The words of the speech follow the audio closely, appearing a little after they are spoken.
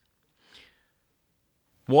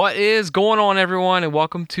What is going on, everyone, and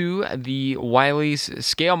welcome to the Wiley's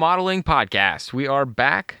Scale Modeling Podcast. We are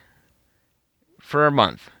back for a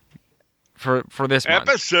month, for this month.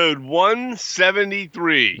 Episode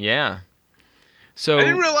 173. Yeah. So I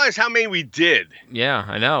didn't realize how many we did. Yeah,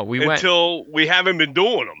 I know. Until we haven't been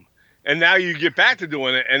doing them. And now you get back to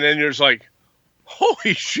doing it, and then there's like,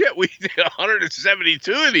 holy shit, we did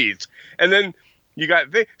 172 of these. And then you got...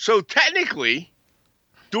 So technically,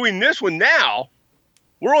 doing this one now,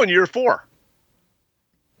 we're on year 4.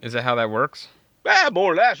 Is that how that works? Yeah,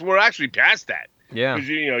 more or less. We're actually past that. Yeah. Because,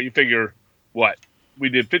 you figure, what? We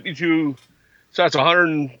did 52, so that's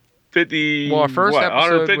 150... Well, our first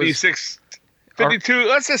episode 156... 52,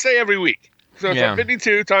 let's just say every week. So it's like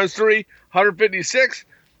 52 times 3, 156.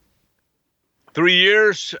 3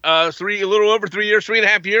 years, a little over 3 years,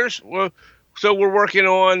 3.5 years. So we're working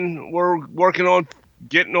on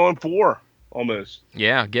getting on 4 almost.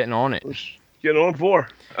 Yeah, getting on it. Getting on 4.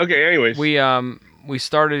 Okay, anyways. We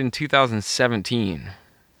started in 2017.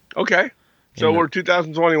 Okay. So we're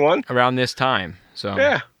 2021. Around this time. So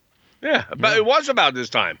Yeah. But it was about this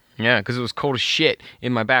time. Yeah, because it was cold as shit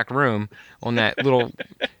in my back room on that little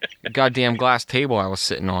goddamn glass table I was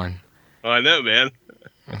sitting on. I know, man.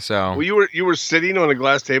 So Well, you were sitting on a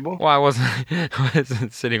glass table? Well, I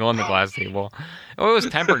wasn't sitting on the glass table. Oh, it was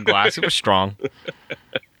tempered glass. It was strong.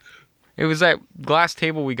 It was that glass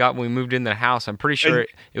table we got when we moved into the house. I'm pretty sure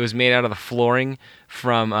it was made out of the flooring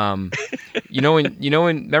from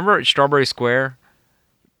remember at Strawberry Square?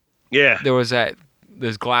 Yeah. There was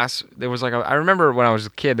this glass. There was I remember when I was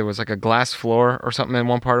a kid, there was like a glass floor or something in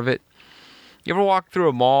one part of it. You ever walk through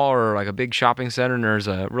a mall or like a big shopping center and there's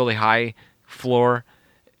a really high floor?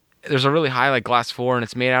 There's a really high glass floor and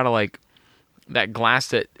it's made out of that glass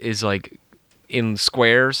that is in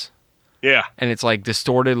squares. Yeah. And it's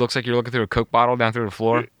distorted. It looks like you're looking through a Coke bottle down through the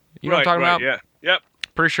floor. You know what I'm talking about? Yeah. Yep.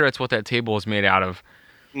 Pretty sure that's what that table is made out of.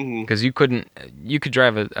 Because Mm-hmm. you could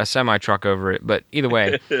drive a semi truck over it, but either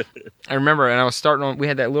way, I remember, and I was we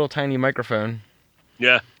had that little tiny microphone.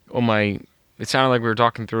 Yeah. It sounded like we were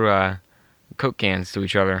talking through Coke cans to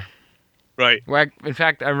each other. Right. Well, in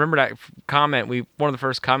fact, I remember that comment. One of the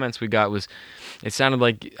first comments we got was, it sounded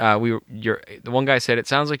like the one guy said, it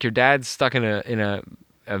sounds like your dad's stuck in a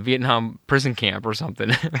Vietnam prison camp or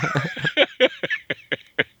something.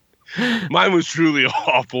 Mine was truly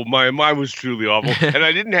awful. Mine was truly awful, and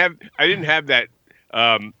I didn't have that.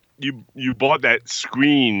 You bought that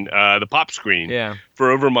screen, the pop screen,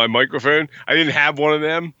 for over my microphone. I didn't have one of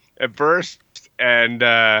them at first, and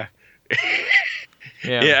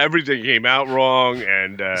everything came out wrong,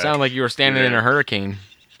 and it sounded like you were standing in a hurricane.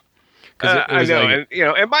 I know,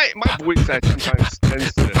 and my voice sometimes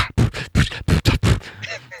tends to.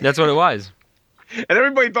 That's what it was. And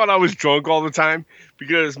everybody thought I was drunk all the time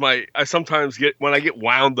because I sometimes when I get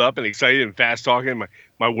wound up and excited and fast talking,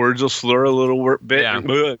 my words will slur a little bit,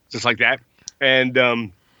 just like that.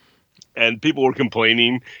 And people were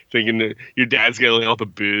complaining, thinking that your dad's got to lay off the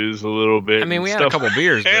booze a little bit. I mean, we had a couple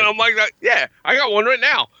beers. And I'm like, yeah, I got one right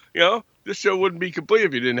now. This show wouldn't be complete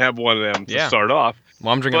if you didn't have one of them to start off.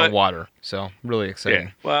 Well, I'm drinking water, so really exciting.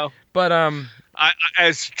 Yeah, well. But I,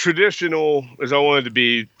 as traditional as I wanted to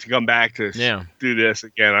be to come back to do this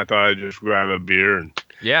again, I thought I'd just grab a beer and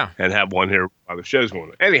have one here while the show's going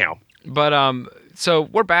on. Anyhow, but so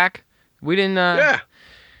we're back. We didn't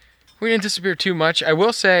disappear too much. I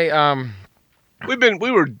will say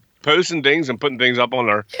we were posting things and putting things up on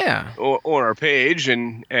our on our page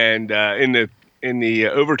and in the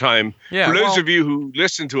overtime. Yeah, for those of you who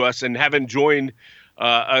listen to us and haven't joined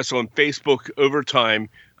us on Facebook overtime.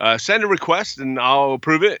 Send a request and I'll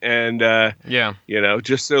approve it. And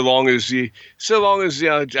just so long as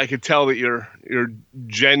I can tell that you're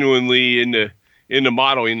genuinely into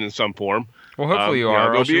modeling in some form. Well, hopefully you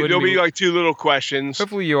are. There'll be like 2 little questions.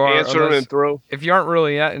 Hopefully you are. Answer and throw. If you aren't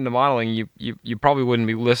really into modeling, you probably wouldn't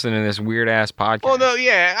be listening to this weird ass podcast. Well, no,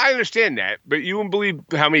 yeah, I understand that, but you wouldn't believe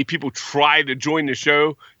how many people try to join the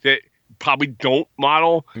show that probably don't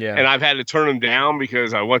model. Yeah. And I've had to turn them down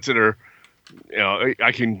because I went to their.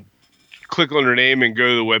 I can click on their name and go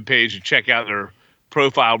to the webpage and check out their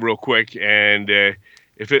profile real quick. And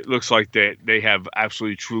if it looks like that they have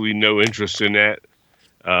absolutely, truly no interest in that,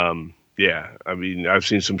 I mean, I've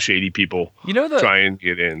seen some shady people try and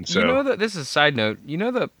get in. So this is a side note. You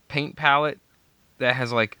know the paint palette that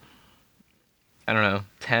has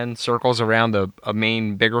 10 circles around a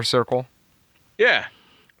main bigger circle? Yeah.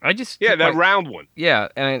 That round one. Yeah,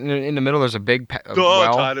 and in the middle there's a big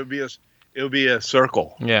well. Todd, it'll be a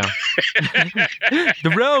circle. Yeah.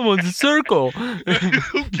 The round one's a circle.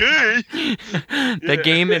 Okay.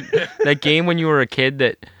 That game when you were a kid,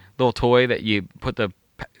 that little toy that you put the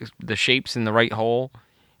the shapes in the right hole.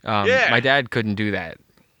 My dad couldn't do that.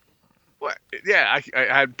 Well, yeah, I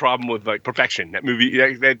had a problem with like Perfection. That movie,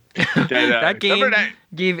 that game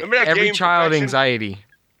gave every child anxiety.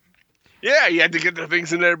 Yeah, you had to get the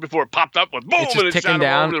things in there before it popped up with boom, and it's ticking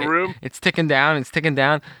down the room. It's ticking down. It's ticking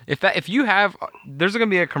down. If you have, there's going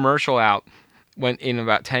to be a commercial out in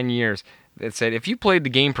about 10 years that said, if you played the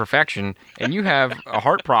game Perfection and you have a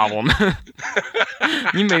heart problem,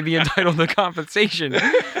 you may be entitled to compensation.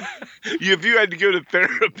 If you had to go to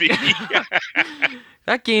therapy.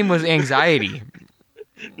 That game was anxiety.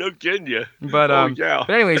 No kidding you. But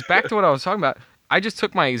anyways, back to what I was talking about. I just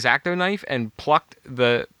took my X-Acto knife and plucked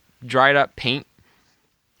the dried up paint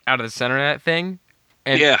out of the center of that thing.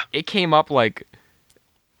 And it came up like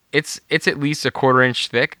it's at least a 1/4 inch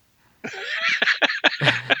thick.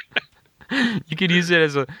 You could use it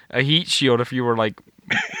as a heat shield if you were like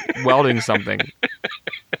welding something.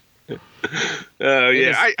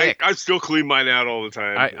 I still clean mine out all the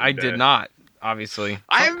time. I did not, obviously.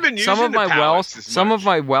 I haven't been using some of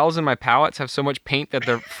my wells and my pallets have so much paint that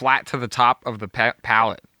they're flat to the top of the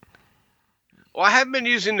pallet. Well, I haven't been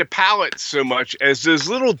using the pallets so much as those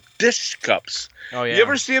little dish cups. Oh yeah. You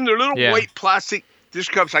ever see them? They're little white plastic dish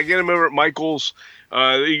cups. I get them over at Michael's.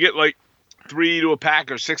 You get like 3 to a pack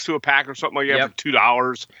or 6 to a pack or something like that for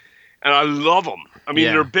 $2, and I love them. I mean,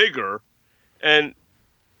 they're bigger, and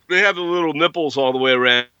they have the little nipples all the way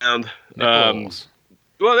around. Nipples.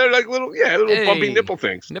 Well, they're like little bumpy nipple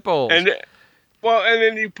things. Nipples. And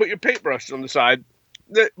then you put your paintbrush on the side,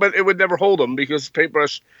 but it would never hold them because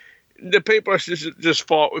the paintbrush just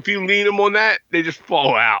fall. If you lean them on that, they just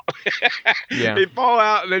fall out. They fall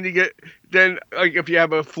out, and then like if you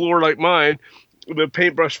have a floor like mine, the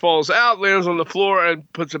paintbrush falls out, lands on the floor,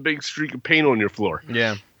 and puts a big streak of paint on your floor.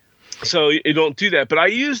 Yeah. So you don't do that. But I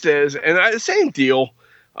use this, and the same deal.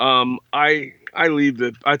 I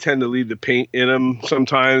tend to leave the paint in them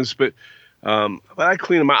sometimes, but I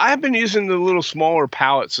clean them out. I haven't been using the little smaller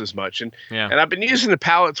pallets as much, and I've been using the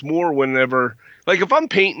pallets more whenever, like if I'm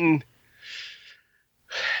painting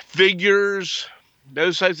figures,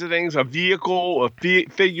 those types of things, a vehicle,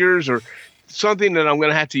 figures, or something that I'm going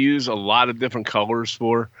to have to use a lot of different colors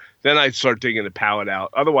for, then I start taking the palette out.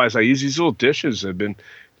 Otherwise, I use these little dishes.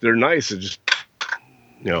 They're nice. And just,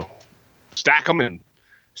 stack them on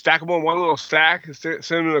one little stack, send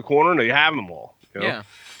them in the corner, and you have them all. Yeah.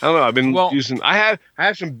 I don't know. I've been using. I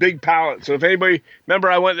have some big pallets. So if anybody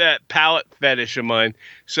remember, I went to that pallet fetish of mine.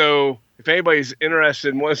 So if anybody's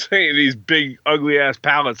interested in one of these big ugly ass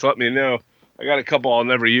pallets, let me know. I got a couple I'll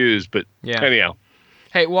never use, but anyhow.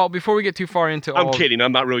 Hey, well, before we get too far into I'm kidding.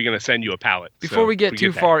 I'm not really going to send you a pallet. Before we get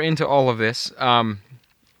too far into all of this,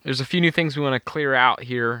 there's a few new things we want to clear out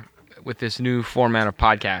here with this new format of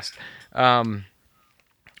podcast.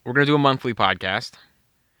 We're going to do a monthly podcast,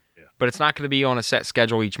 but it's not going to be on a set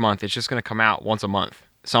schedule each month. It's just going to come out once a month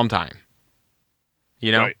sometime.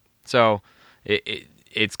 Right. So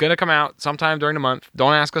it's going to come out sometime during the month.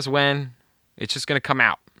 Don't ask us when. It's just going to come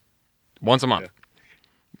out once a month.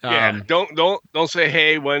 Don't say,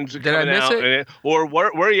 hey, when's it coming out? Did I miss it? Or where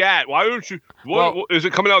are you at? Why don't you? Is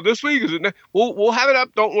it coming out this week? Is it? We'll have it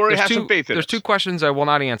up. Don't worry. Have some faith in it. There's 2 questions I will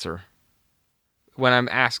not answer when I'm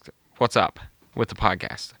asked what's up with the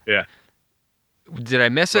podcast. Yeah. Did I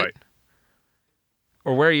miss it?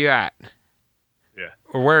 Or where are you at? Yeah.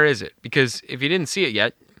 Or where is it? Because if you didn't see it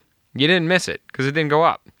yet, you didn't miss it because it didn't go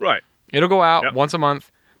up. Right. It'll go out once a month.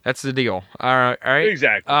 That's the deal. All right.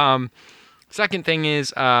 Exactly. Second thing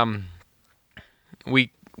is, I've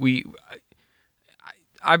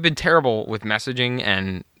been terrible with messaging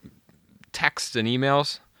and texts and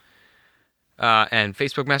emails, and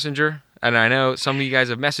Facebook Messenger. And I know some of you guys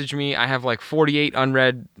have messaged me. I have like 48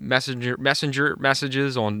 unread messenger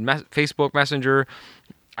messages on Facebook Messenger.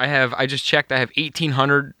 I just checked. I have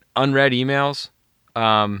 1,800 unread emails.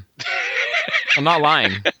 I'm not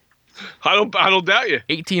lying. I don't doubt you.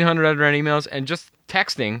 1,800 unread emails, and just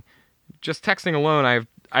texting alone,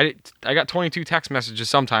 I got 22 text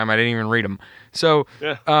messages sometime. I didn't even read them. So,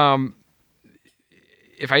 if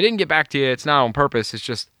I didn't get back to you, it's not on purpose. It's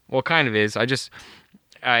just, well, it kind of is. I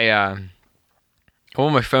go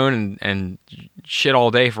on my phone and shit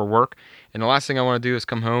all day for work, and the last thing I want to do is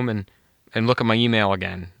come home and look at my email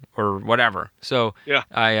again or whatever. So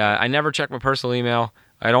I never check my personal email.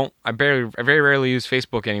 I very rarely use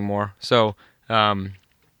Facebook anymore. So other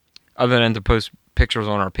than to post pictures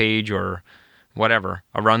on our page or whatever,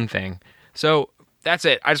 a run thing. So that's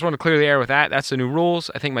it. I just want to clear the air with that. That's the new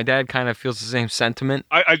rules. I think my dad kind of feels the same sentiment.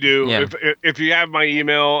 I do. Yeah. If you have my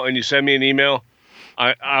email and you send me an email,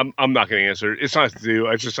 I'm not going to answer. It's not to do.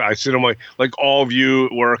 I sit on my, like all of you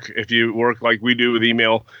at work. If you work like we do with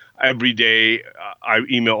email every day, I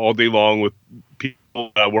email all day long with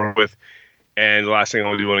people I work with. And the last thing I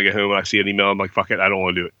want to do when I get home, when I see an email, I'm like, fuck it, I don't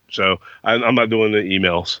want to do it. So I'm not doing the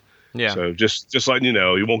emails. Yeah. So just letting you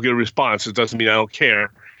know, you won't get a response. It doesn't mean I don't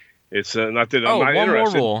care. It's not that I'm not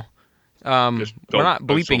interested. One more rule. We're not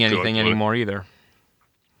bleeping anything anymore either.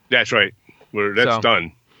 That's right. That's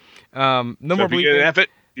done. No more bleeping.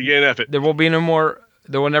 You get an F it. There will be no more.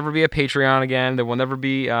 There will never be a Patreon again. There will never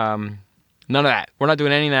be none of that. We're not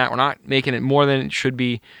doing any of that. We're not making it more than it should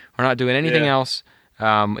be. We're not doing anything else.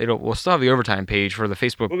 We'll still have the overtime page for the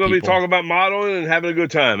Facebook. We're gonna be talking about modeling and having a good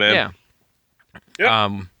time, man. Yeah.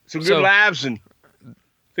 Yep. Some good laughs, and I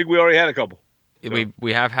think we already had a couple. So.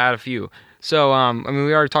 We have had a few. So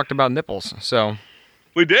we already talked about nipples. So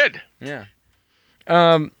we did. Yeah.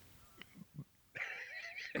 It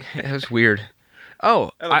was weird. Oh,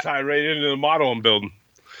 that'll tie right into the model I'm building.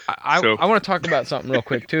 I want to talk about something real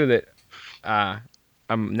quick too that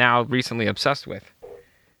I'm now recently obsessed with.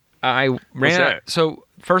 I ran out. So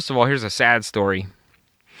first of all, here's a sad story.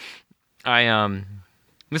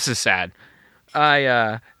 This is sad.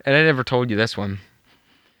 And I never told you this one.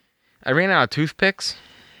 I ran out of toothpicks.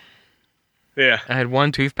 Yeah. I had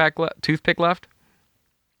one toothpick left.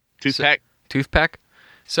 Toothpick.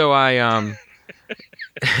 So I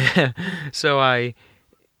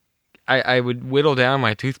I would whittle down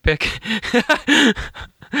my toothpick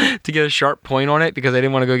to get a sharp point on it because I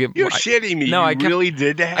didn't want to go get... You're shitting me. No, I really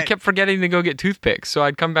did that? I kept forgetting to go get toothpicks. So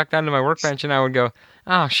I'd come back down to my workbench and I would go,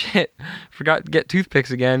 oh, shit, forgot to get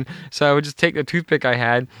toothpicks again. So I would just take the toothpick I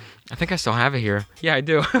had. I think I still have it here. Yeah, I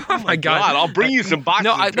do. Oh, my God. I'll bring you some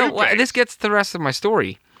boxes of toothpicks. This gets to the rest of my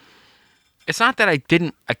story. It's not that I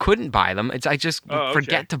couldn't buy them. I just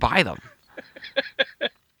forget to buy them.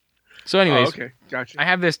 So anyways, gotcha. I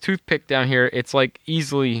have this toothpick down here. It's like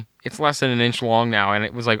it's less than an inch long now. And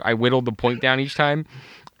it was like, I whittled the point down each time.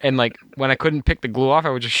 And like when I couldn't pick the glue off, I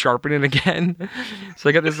would just sharpen it again. So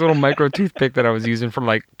I got this little micro toothpick that I was using for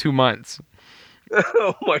like 2 months.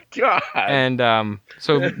 Oh my God. And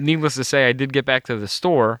so needless to say, I did get back to the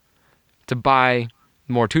store to buy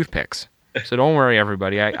more toothpicks. So don't worry,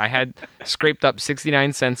 everybody. I had scraped up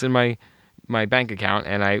 69 cents in my bank account,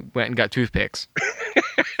 and I went and got toothpicks.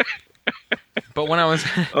 But when I was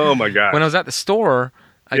oh my God, when I was at the store,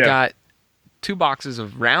 I got 2 boxes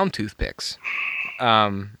of round toothpicks,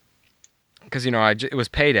 because it was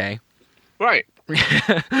payday, right?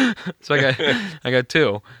 So I got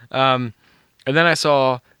 2, and then I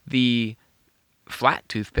saw the flat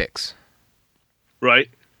toothpicks, right?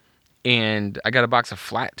 And I got a box of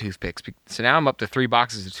flat toothpicks. So now I'm up to 3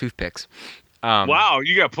 boxes of toothpicks. Wow,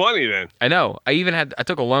 you got plenty then. I know. I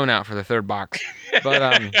took a loan out for the 3rd box,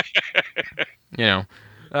 but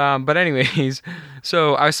but anyways,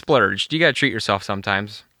 so I splurged. You got to treat yourself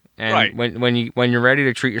sometimes, and right. when you're ready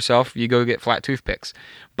to treat yourself, you go get flat toothpicks.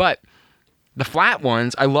 But the flat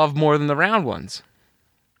ones I love more than the round ones.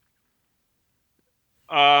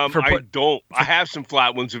 I don't. I have some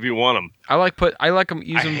flat ones if you want them. I like them.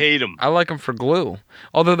 I hate them. I like them for glue.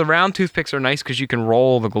 Although the round toothpicks are nice because you can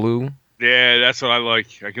roll the glue. Yeah, that's what I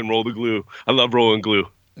like. I can roll the glue. I love rolling glue.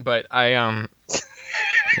 But well,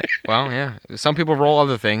 yeah. Some people roll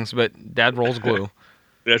other things, but Dad rolls glue.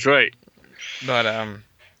 That's right. But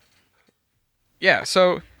yeah.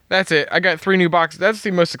 So that's it. I got 3 new boxes. That's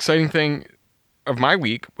the most exciting thing of my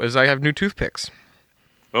week was I have new toothpicks.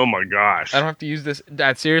 Oh my gosh. I don't have to use this.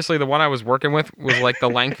 Dad, seriously, the one I was working with was like the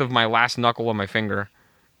length of my last knuckle of my finger.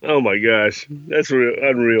 Oh my gosh. That's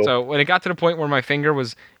unreal. So when it got to the point where my finger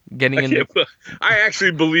was getting into... I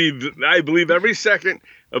actually believe every second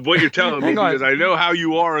of what you're telling me because I know how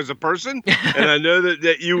you are as a person, and I know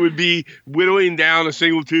that you would be whittling down a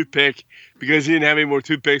single toothpick because you didn't have any more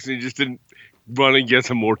toothpicks and you just didn't run and get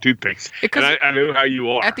some more toothpicks. And I know how you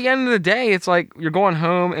are. At the end of the day, it's like you're going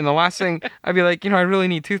home, and the last thing I'd be like, I really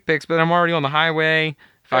need toothpicks, but I'm already on the highway.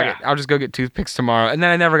 I'll just go get toothpicks tomorrow, and then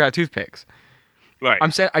I never got toothpicks. Right.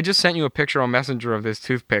 I just sent you a picture on Messenger of this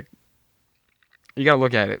toothpick. You gotta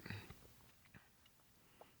look at it.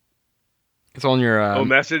 It's on your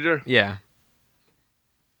Messenger. Yeah.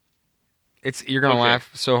 You're gonna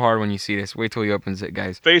laugh so hard when you see this. Wait till he opens it,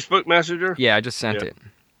 guys. Facebook Messenger. Yeah, I just sent it.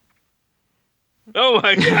 Oh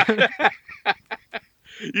my God.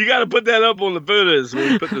 You got to put that up on the photos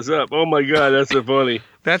when we put this up. Oh my God, that's so funny.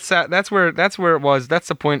 That's where it was. That's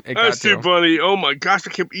the point it got to. That's too funny. Oh my gosh,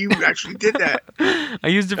 you actually did that. I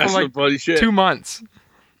used it for like 2 months.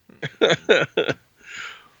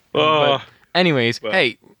 But anyways,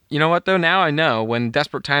 hey, you know what though? Now I know when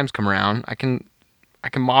desperate times come around, I can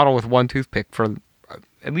model with 1 toothpick for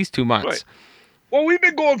at least 2 months. Right. Well, we've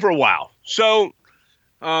been going for a while. So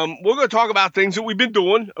we're going to talk about things that we've been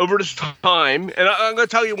doing over this time. And I'm going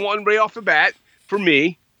to tell you one right off the bat, for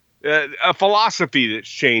me, a philosophy that's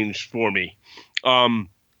changed for me. In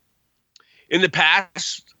the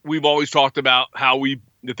past, we've always talked about how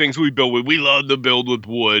the things we build with, we love to build with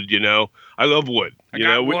wood, you know. I love wood, you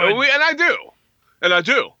know. Wood. And I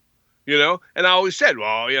do, you know. And I always said,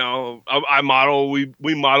 well, you know,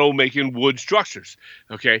 we model making wood structures,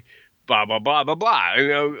 okay, blah, blah, blah, blah, blah. You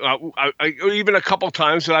know, I even a couple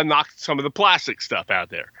times that I knocked some of the plastic stuff out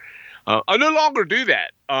there. I no longer do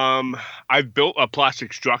that. I've built a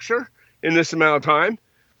plastic structure in this amount of time.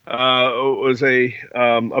 It was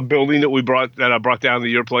a building that I brought down to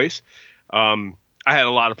your place. I had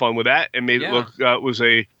a lot of fun with that and made it look. It was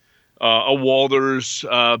a Walters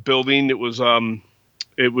building. It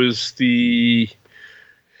was the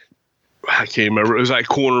I can't remember. It was like a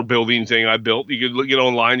corner building thing I built. You could get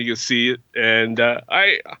online, you could see it, and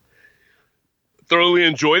I thoroughly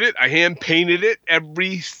enjoyed it. I hand painted it.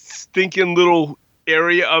 Every stinking little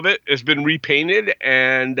area of it has been repainted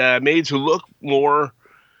and made to look more.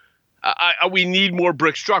 We need more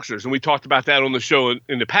brick structures, and we talked about that on the show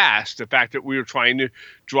in the past. The fact that we were trying to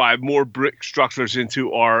drive more brick structures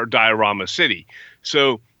into our diorama city.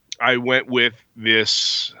 So I went with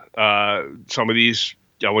this. Some of these,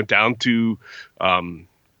 I went down to the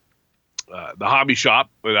hobby shop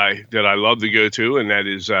that I love to go to, and that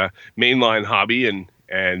is Mainline Hobby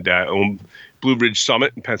and on Blue Ridge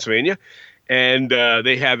Summit in Pennsylvania. And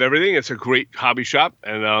they have everything. It's a great hobby shop,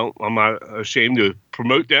 and I'm not ashamed to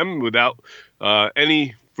promote them without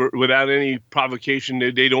any provocation.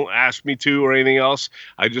 They don't ask me to or anything else.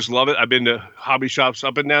 I just love it. I've been to hobby shops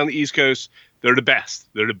up and down the East Coast. They're the best.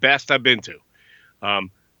 They're the best I've been to.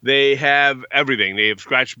 They have everything. They have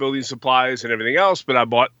scratch building supplies and everything else, but I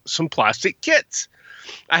bought some plastic kits.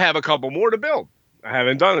 I have a couple more to build. I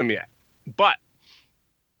haven't done them yet, but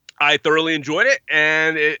I thoroughly enjoyed it,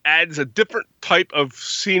 and it adds a different type of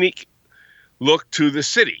scenic look to the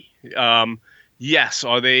city. Yes,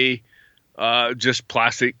 are they just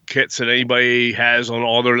plastic kits that anybody has on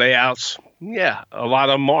all their layouts? Yeah, a lot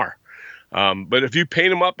of them are. But if you paint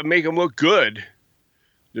them up and make them look good,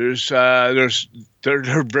 they're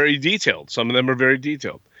very detailed. Some of them are very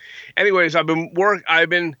detailed. Anyways, I've been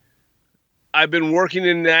working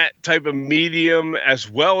in that type of medium as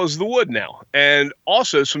well as the wood now, and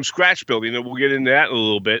also some scratch building, and we'll get into that in a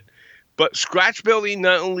little bit. But scratch building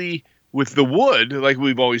not only with the wood like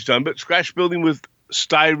we've always done, but scratch building with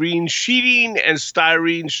styrene sheeting and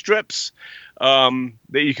styrene strips that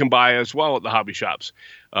you can buy as well at the hobby shops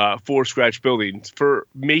for scratch building, for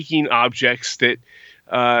making objects that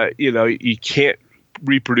you can't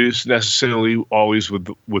reproduce necessarily always with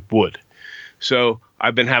wood. So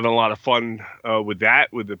I've been having a lot of fun with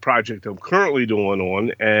that, with the project I'm currently doing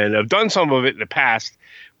on, and I've done some of it in the past.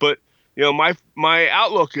 But my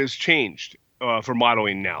outlook has changed for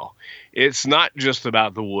modeling now. It's not just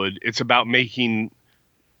about the wood; it's about making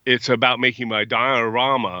my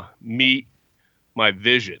diorama meet my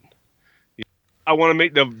vision. I want to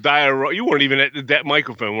make the diorama. You weren't even at that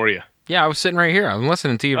microphone, were you? Yeah, I was sitting right here. I'm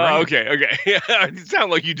listening to you. Right now. Okay. Yeah, you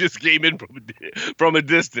sound like you just came in from a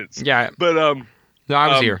distance. Yeah, but no, I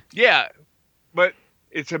was here. Yeah, but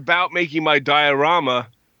it's about making my diorama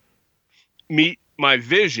meet my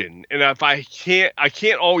vision, and if I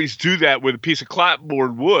can't always do that with a piece of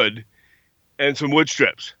clapboard wood and some wood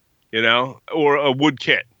strips, or a wood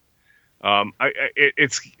kit.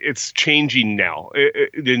 It's changing now.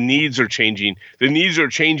 The needs are changing. The needs are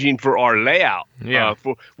changing for our layout. Yeah.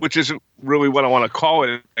 Which isn't really what I want to call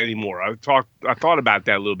it anymore. I thought about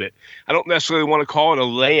that a little bit. I don't necessarily want to call it a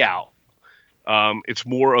layout. It's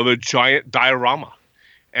more of a giant diorama,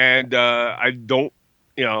 and I don't.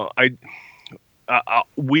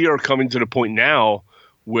 We are coming to the point now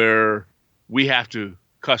where we have to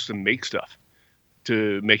custom make stuff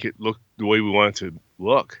to make it look the way we want it to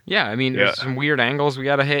look. Yeah, I mean, there's some weird angles we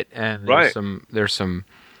got to hit, and there's some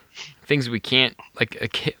things we can't, like a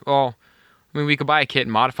kit. Well, I mean, we could buy a kit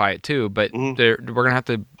and modify it too, but we're gonna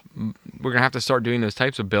have to start doing those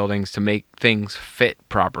types of buildings to make things fit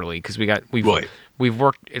properly, because we've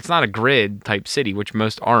worked. It's not a grid type city, which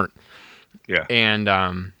most aren't. Yeah,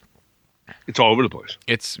 and it's all over the place.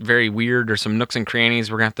 It's very weird. There's some nooks and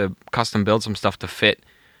crannies. We're gonna have to custom build some stuff to fit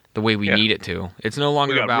the way we need it to. It's no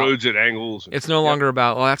longer about roads at angles. It's no longer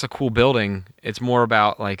about, well, that's a cool building. It's more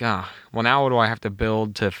about like, well, now what do I have to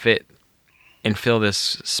build to fit and fill this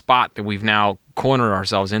spot that we've now cornered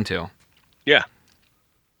ourselves into? Yeah.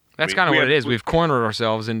 That's kind of what it is. We've cornered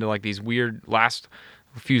ourselves into like these weird last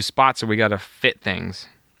few spots that we got to fit things.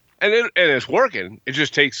 and it's working. It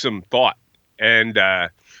just takes some thought, and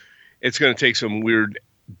it's going to take some weird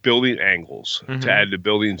building angles to add the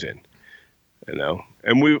buildings in.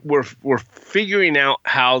 And we're figuring out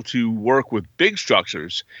how to work with big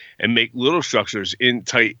structures and make little structures in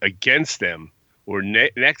tight against them or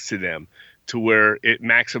next to them, to where it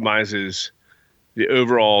maximizes the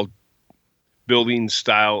overall building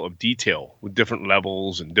style of detail with different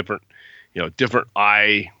levels and different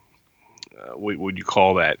eye. What would you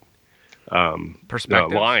call that?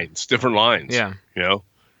 Perspective lines, different lines. Yeah.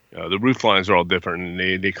 The roof lines are all different,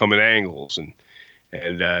 and they come in angles and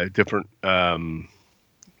different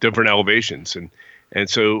elevations, and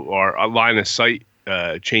so our line of sight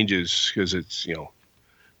changes, because it's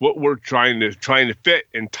what we're trying to fit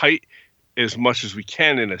and tight as much as we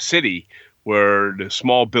can in a city where the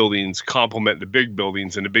small buildings complement the big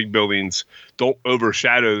buildings, and the big buildings don't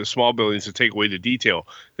overshadow the small buildings to take away the detail,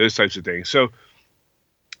 those types of things.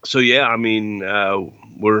 So yeah, I mean,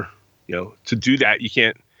 we're to do that,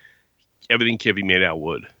 everything can't be made out of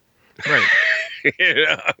wood, right?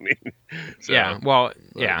 I mean, so, yeah. Well,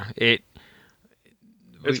 yeah.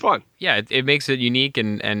 It's fun. Yeah, it makes it unique,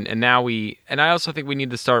 and now I also think we need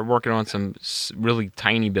to start working on some really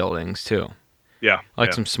tiny buildings too. Yeah,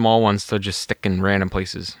 some small ones to just stick in random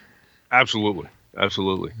places. Absolutely.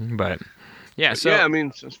 But yeah, so yeah, I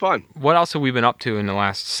mean, it's fun. What else have we been up to in the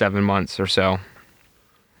last 7 months or so?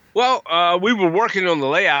 Well, we were working on the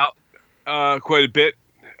layout quite a bit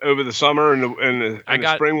over the summer and the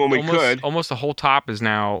spring when we could. Almost the whole top is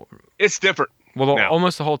now. It's different. Well,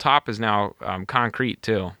 almost the whole top is now concrete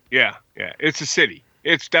too. Yeah. It's a city.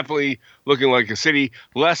 It's definitely looking like a city.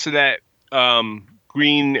 Less of that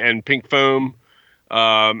green and pink foam,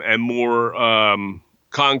 and more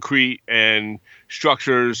concrete and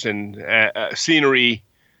structures and scenery,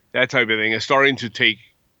 that type of thing. It's starting to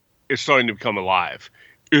become alive.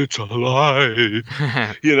 It's alive,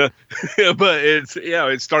 but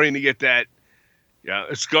it's starting to get that. Yeah,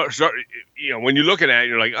 when you're looking at it,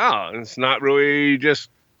 you're like, oh, it's not really just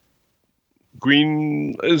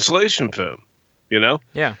green insulation foam,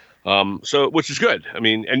 Yeah. So, which is good. I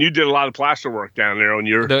mean, and you did a lot of plaster work down there on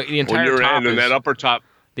your the entire top end, and that upper top.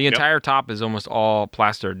 The entire top is almost all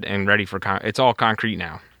plastered and ready for it's all concrete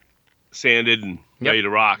now, sanded and ready to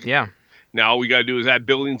rock. Yeah. Now all we got to do is add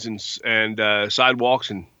buildings and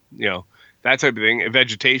sidewalks and that type of thing, and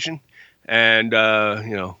vegetation, and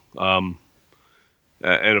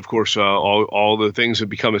and of course all the things that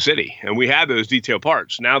become a city. And we have those detailed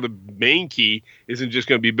parts. Now the main key isn't just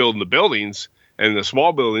going to be building the buildings and the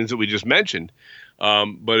small buildings that we just mentioned,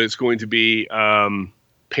 but it's going to be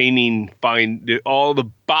painting, all the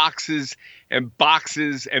boxes and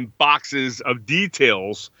boxes and boxes of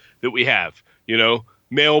details that we have.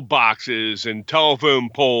 Mailboxes and telephone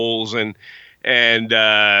poles and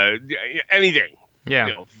anything.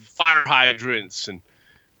 Yeah. Fire hydrants and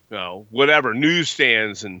whatever,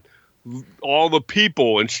 newsstands and all the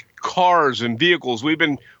people and cars and vehicles. We've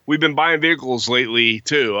been buying vehicles lately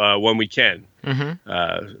too, when we can.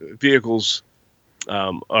 Mm-hmm. Vehicles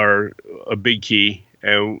are a big key,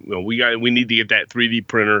 and we need to get that 3D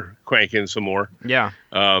printer cranking some more. Yeah.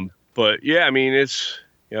 But yeah, I mean, it's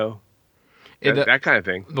that kind of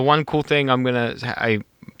thing. The one cool thing I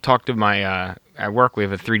talked to my at work. We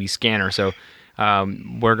have a 3D scanner, so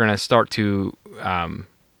we're gonna start to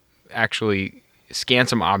actually scan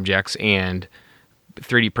some objects and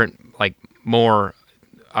 3D print like more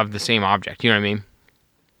of the same object. You know what I mean?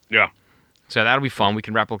 Yeah. So that'll be fun. We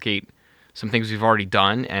can replicate some things we've already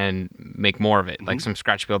done and make more of it, like some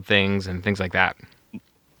scratch build things and things like that.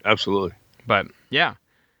 Absolutely. But yeah.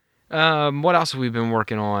 What else have we been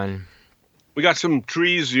working on? We got some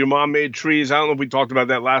trees. Your mom made trees. I don't know if we talked about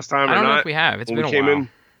that last time or not. I don't know if we have. It's been a while.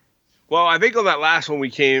 Well, I think on that last one we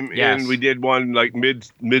came in, we did one like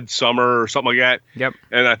midsummer or something like that. Yep.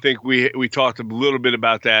 And I think we talked a little bit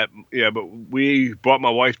about that. Yeah, but we brought my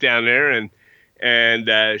wife down there and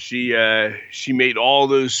she made all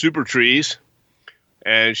those super trees,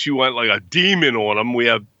 and she went like a demon on them.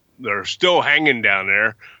 They're still hanging down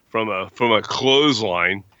there from a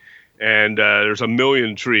clothesline, and there's a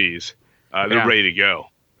million trees. They're ready to go.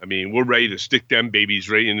 I mean, we're ready to stick them babies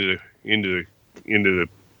right into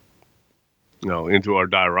our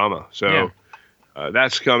diorama. So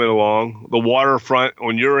that's coming along. The waterfront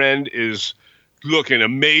on your end is looking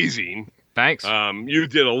amazing. Thanks. You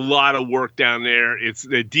did a lot of work down there.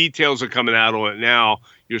 The details are coming out on it now.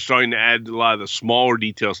 You're starting to add a lot of the smaller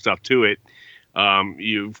detail stuff to it.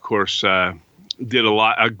 You of course did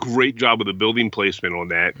a great job with the building placement on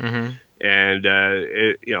that. Mm-hmm. And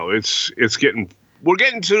we're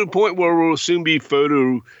getting to the point where we'll soon be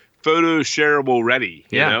photo shareable ready,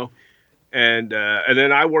 you know? And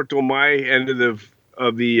then I worked on my end of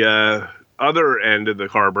the other end of the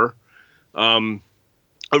harbor,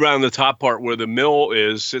 around the top part where the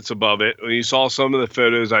mill sits above it. And you saw some of the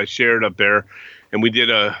photos I shared up there, and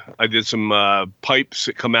I did some pipes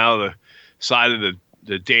that come out of the side of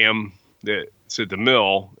the dam that's at the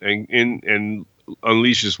mill and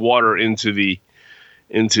unleashes water into the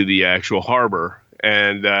actual harbor,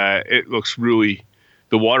 and it looks really.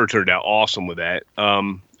 The water turned out awesome with that,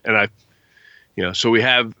 so we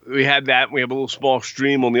had that. We have a little small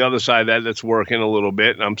stream on the other side of that's working a little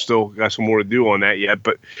bit, and I'm still got some more to do on that yet,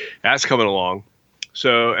 but that's coming along.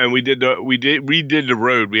 So, and we redid the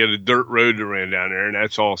road. We had a dirt road that ran down there, and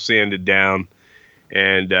that's all sanded down,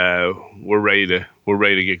 and we're ready to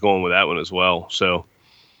get going with that one as well. So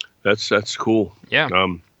that's cool. Yeah.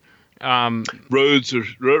 Roads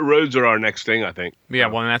are our next thing, I think. Yeah,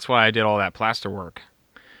 well, and that's why I did all that plaster work.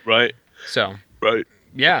 Right. So. Right.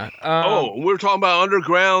 Yeah. We're talking about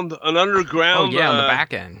underground. Oh yeah, on the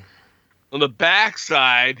back end. On the back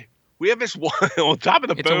side, we have this one on top of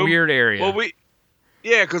the boom. It's a weird area. Well,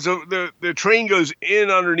 because the train goes in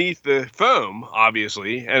underneath the foam,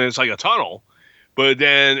 obviously, and it's like a tunnel. But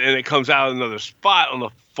then, and it comes out another spot on the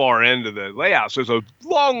far end of the layout. So it's a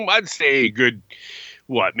long, I'd say, a good.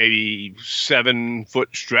 Maybe 7-foot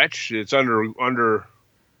stretch. It's under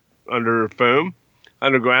foam,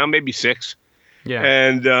 underground, maybe 6. Yeah.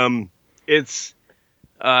 And it's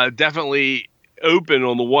definitely open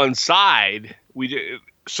on the one side.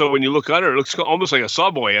 So when you look under, it looks almost like a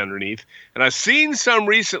subway underneath. And I've seen some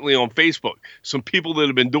recently on Facebook, some people that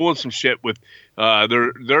have been doing some shit with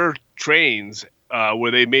their trains.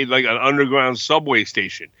 Where they made like an underground subway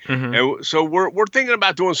station, and so we're thinking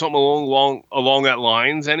about doing something along that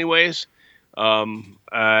lines, anyways, and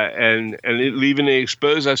leaving it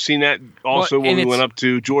exposed. I've seen that also when we went up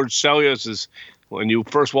to George Celios's. When you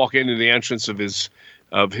first walk into the entrance of his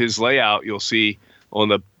layout, you'll see on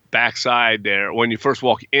the back side there. When you first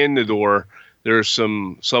walk in the door, there's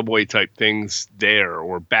some subway type things there,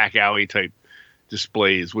 or back alley type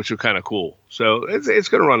displays, which are kind of cool. So it's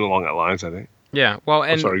going to run along that lines, I think. Yeah, well,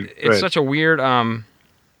 and it's such a weird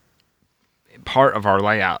part of our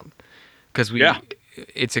layout because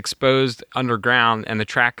it's exposed underground and the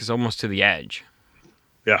track is almost to the edge.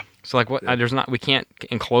 Yeah. So like we can't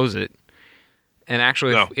enclose it. And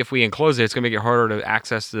actually, if we enclose it, it's going to make it harder to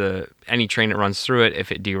access any train that runs through it if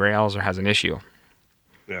it derails or has an issue.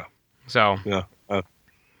 Yeah. So. Yeah.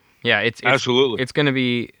 It's absolutely. It's going to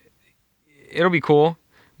be. It'll be cool.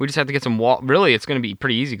 We just have to get some wall. Really, it's going to be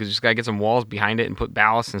pretty easy because we just got to get some walls behind it and put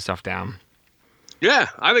ballast and stuff down. Yeah,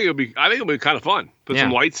 I think it'll be kind of fun. Put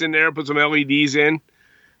some lights in there, put some LEDs in,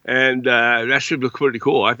 and that should look pretty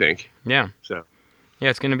cool, I think. Yeah. So. Yeah,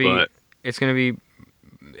 it'll be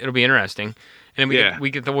interesting, and we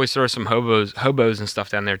could always throw some hobos and stuff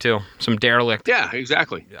down there too. Some derelict. Yeah,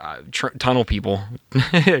 exactly. Tunnel people.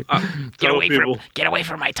 Get away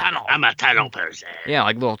from my tunnel. I'm a tunnel person. Yeah,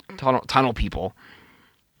 like little tunnel people.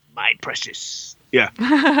 My precious. Yeah.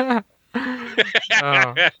 But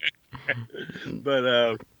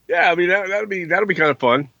I mean that'll be kind of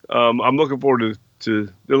fun. I'm looking forward to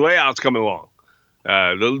the layouts coming along.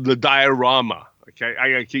 The diorama. Okay,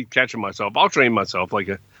 I gotta keep catching myself. I'll train myself like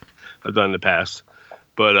I've done in the past.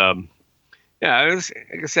 But like I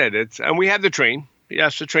said, and we have the train.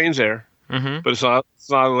 Yes, the train's there, but it's not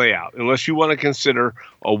a layout unless you want to consider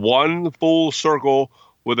a one full circle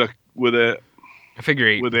with a figure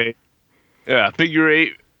eight. With a figure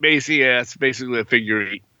eight. Basically, it's basically a figure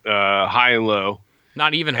eight, high and low.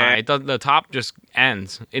 Not even high. The top just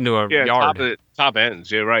ends into a yard. Top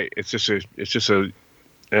ends. Yeah, right. It's just a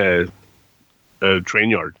train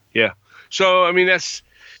yard. Yeah. So I mean it's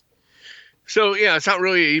not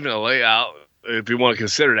really even a layout if you want to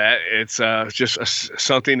consider that. It's just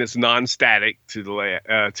something that's non-static to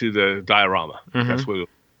the diorama. That's what.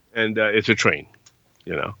 And it's a train.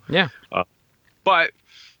 Yeah. But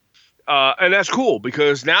and that's cool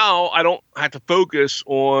because now I don't have to focus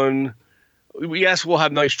on. Yes, we'll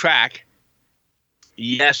have nice track.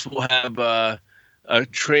 Yes, we'll have a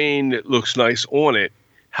train that looks nice on it.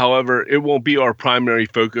 However, it won't be our primary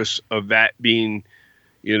focus of that being,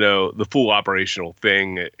 the full operational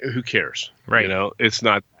thing. Who cares? Right. It's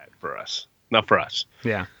not that for us. Not for us.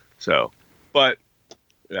 Yeah. So, but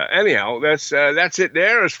anyhow, that's it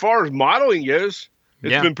there. As far as modeling goes,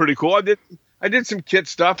 it's been pretty cool. I did some kit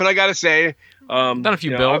stuff, and I got to say, done a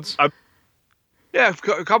few builds. A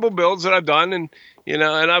couple builds that I've done, and and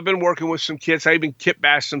I've been working with some kits. I even kit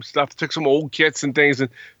bashed some stuff, took some old kits and things,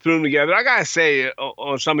 and threw them together. I gotta say,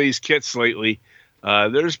 on some of these kits lately,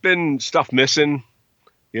 there's been stuff missing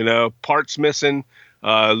parts missing,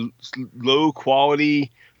 low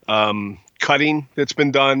quality cutting that's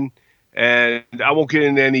been done. And I won't get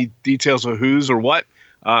into any details of whose or what,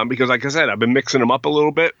 because like I said, I've been mixing them up a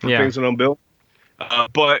little bit for things that I'm built.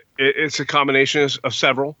 But it's a combination of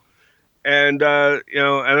several. And,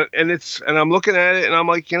 and I'm looking at it and I'm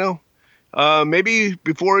like, maybe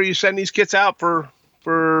before you send these kits out for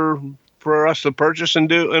us to purchase and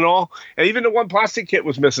do and all, and even the one plastic kit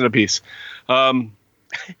was missing a piece.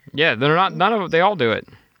 Yeah, they're not. None of they all do it.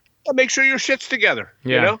 Make sure your shit's together.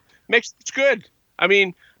 Yeah. Make sure it's good. I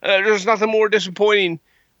mean, there's nothing more disappointing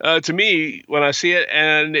to me when I see it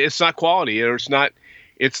and it's not quality or it's not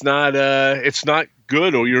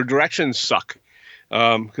good or your directions suck.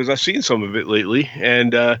 Because I've seen some of it lately,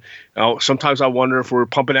 and sometimes I wonder if we're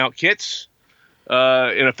pumping out kits in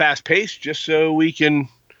a fast pace just so we can,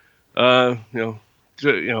 and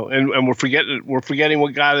we're forgetting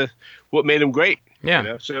what made them great.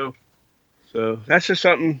 Yeah. So that's just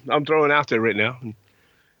something I'm throwing out there right now.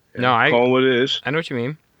 No, I call it what it is. I know what you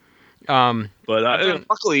mean. But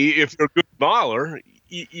luckily, if you're a good modeler,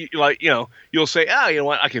 you'll say, you know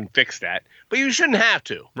what, I can fix that. But you shouldn't have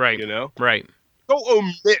to. Right. Right. Don't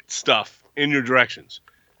omit stuff in your directions.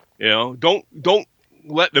 Don't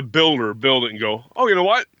let the builder build it and go, oh, you know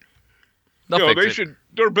what? They're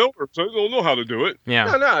builders, so they'll know how to do it.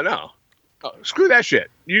 Yeah. No. Screw that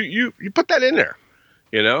shit. You put that in there.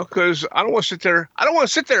 Because I don't want to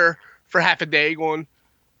sit there for half a day going,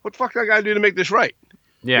 what the fuck do I got to do to make this right?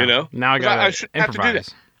 Yeah. Now I shouldn't have to do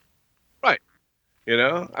that. Right.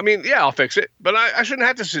 I mean, yeah, I'll fix it, but I shouldn't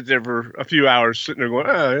have to sit there for a few hours sitting there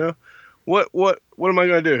going, what am I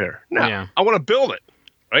going to do here? No, yeah. I want to build it,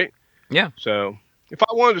 right? Yeah. So if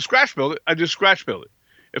I wanted to scratch build it, I just scratch build it.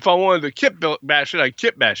 If I wanted to bash it, I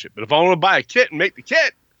kit bash it. But if I want to buy a kit and make the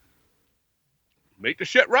kit, make the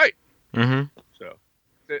shit right. Mm-hmm. So.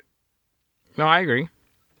 No, I agree.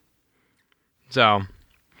 So,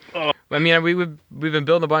 I mean, we've been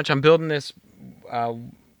building a bunch. I'm building this.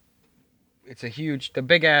 It's the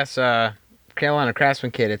big ass Carolina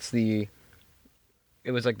Craftsman kit.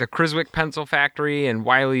 It was like the Chiswick Pencil Factory and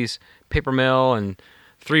Wiley's Paper Mill and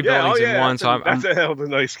 3 buildings in one. That's a hell of a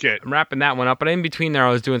nice kit. I'm wrapping that one up, but in between there, I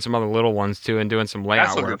was doing some other little ones too and doing some layout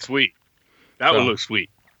work. That's looking sweet. That one looks sweet.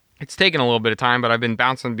 It's taken a little bit of time, but I've been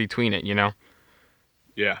bouncing between it,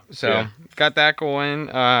 Yeah. So got that going.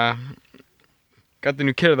 Got the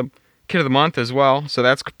new kit of the month as well, so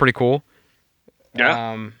that's pretty cool.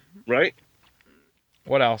 Yeah. Right.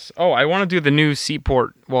 What else? Oh, I want to do the new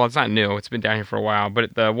Seaport. Well, it's not new. It's been down here for a while,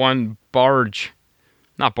 but the one tugboat.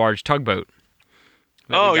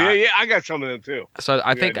 Oh, yeah. I got some of them too. So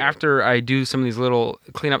I think after I do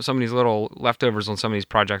clean up some of these little leftovers on some of these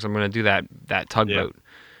projects, I'm going to do that tugboat.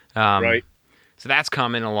 Yeah. Right. So that's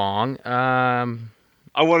coming along.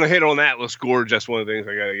 I want to hit on Atlas Gorge. That's one of the things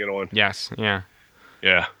I got to get on. Yes. Yeah.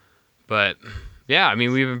 Yeah. But yeah, I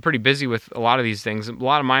mean, we've been pretty busy with a lot of these things. A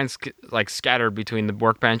lot of mine's like scattered between the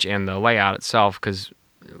workbench and the layout itself because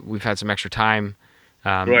we've had some extra time.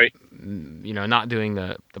 Right. Not doing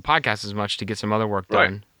the podcast as much to get some other work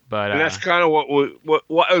done. Right. But and that's kind of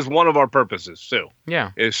what is one of our purposes too.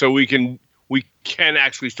 Yeah. Is so we can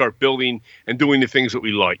actually start building and doing the things that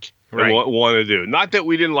we like and want to do. Not that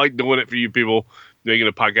we didn't like doing it for you people making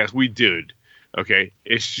a podcast. We did. Okay.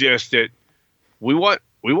 It's just that we want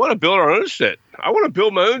to build our own shit. I want to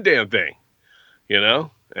build my own damn thing,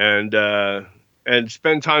 and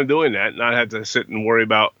spend time doing that, not have to sit and worry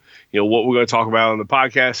about, what we're going to talk about on the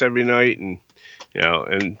podcast every night and,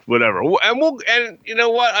 and whatever. And you know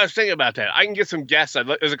what? I was thinking about that. I can get some guests.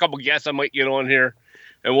 There's a couple guests I might get on here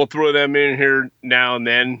and we'll throw them in here now and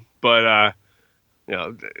then. But,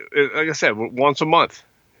 like I said, once a month,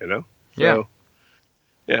 So, yeah.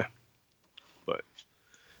 Yeah.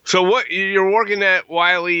 So what you're working at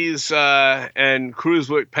Wiley's and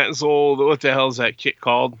Chiswick Pencil? What the hell is that kit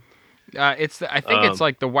called? I think it's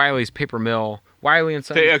like the Wiley's Paper Mill. Wiley and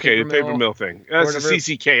Sons. Okay, the paper mill thing. That's the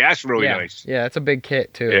CCK. That's really nice. Yeah, it's a big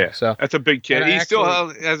kit too. Yeah, so that's a big kit. He still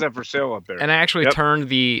has that for sale up there. And I actually turned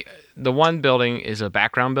the one building is a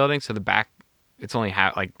background building, so the back it's only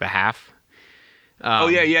the half.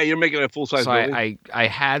 You're making a full size building. I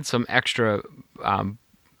had some extra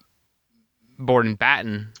board and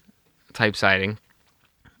batten type siding,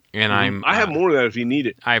 and I have more of that if you need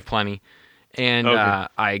it. I have plenty, and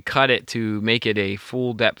I cut it to make it a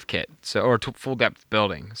full depth kit, full depth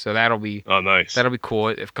building. So that'll be nice. That'll be cool.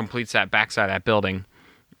 It completes that backside of that building.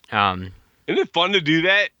 Isn't it fun to do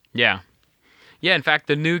that? Yeah. In fact,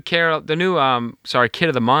 the new kit of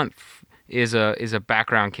the month is a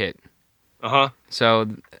background kit. Uh-huh. So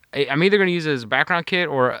I'm either going to use it as a background kit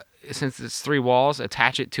or since it's 3 walls,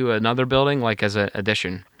 attach it to another building like as an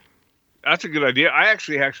addition. That's a good idea. I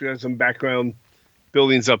actually have some background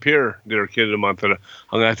buildings up here that are kid of the month, and I'm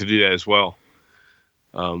gonna have to do that as well.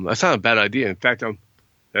 That's not a bad idea. In fact,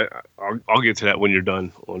 I'll get to that when you're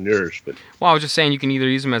done on yours. But I was just saying you can either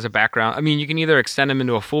use them as a background. I mean, you can either extend them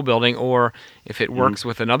into a full building, or if it works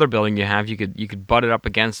with another building you have, you could butt it up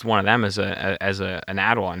against one of them as an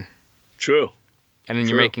add-on. True. And then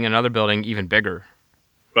you're making another building even bigger.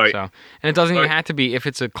 Right. So, and it doesn't even have to be, if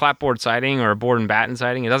it's a clapboard siding or a board and batten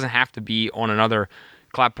siding, it doesn't have to be on another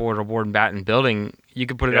clapboard or board and batten building. You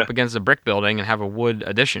could put it up against a brick building and have a wood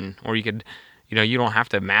addition, or you could, you don't have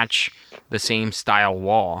to match the same style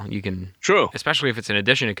wall. You can, especially if it's an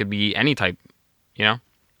addition, it could be any type, Yeah.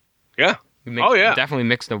 Definitely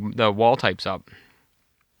mix the wall types up.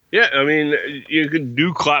 Yeah, I mean, you could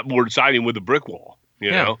do clapboard siding with a brick wall,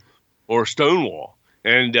 you know, or a stone wall.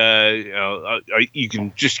 And you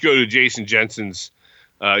can just go to Jason Jensen's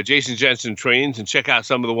Jason Jensen Trains and check out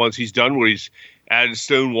some of the ones he's done where he's added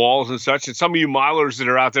stone walls and such. And some of you modelers that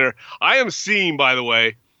are out there, I am seeing, by the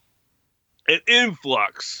way, an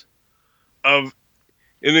influx of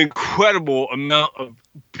an incredible amount of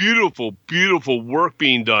beautiful, beautiful work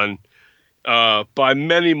being done by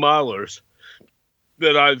many modelers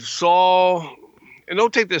that I saw. And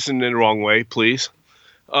don't take this in the wrong way, please.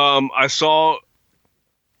 I saw,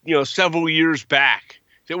 several years back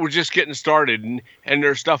that were just getting started and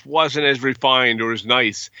their stuff wasn't as refined or as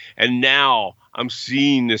nice. And now I'm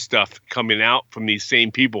seeing this stuff coming out from these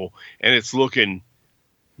same people and it's looking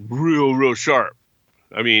real, real sharp.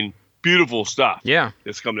 I mean, beautiful stuff. Yeah.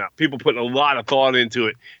 That's coming out. People putting a lot of thought into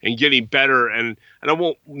it and getting better. And I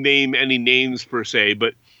won't name any names per se,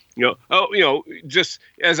 but, just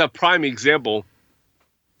as a prime example,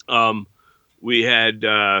 we had,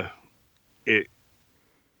 no,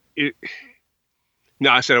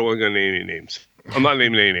 I said I wasn't going to name any names. I'm not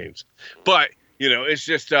naming any names. But, it's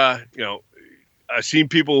just, I've seen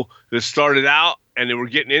people that started out and they were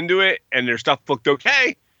getting into it and their stuff looked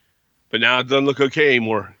okay. But now it doesn't look okay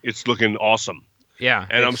anymore. It's looking awesome. Yeah,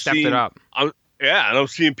 and I'm stepped seeing it up. and I'm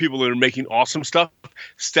seeing people that are making awesome stuff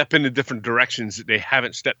step into different directions that they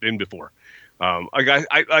haven't stepped in before.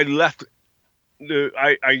 I left.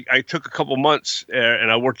 I took a couple months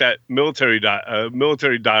and I worked at military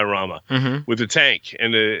diorama with the tank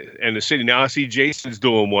and the city. Now I see Jason's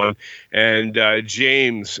doing one and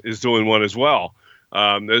James is doing one as well.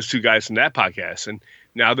 Those two guys from that podcast, and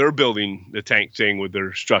now they're building the tank thing with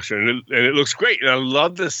their structure, and it looks great. And I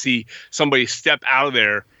love to see somebody step out of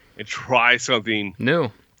there and try something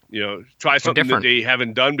new. Try something that they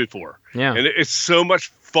haven't done before. Yeah, and it's so much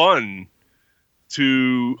fun.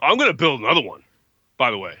 I'm going to build another one.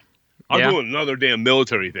 By the way, I'm doing another damn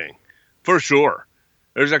military thing for sure.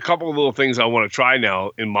 There's a couple of little things I want to try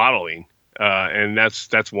now in modeling, and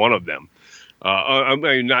that's one of them.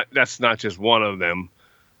 That's not just one of them.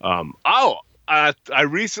 I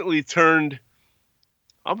recently turned.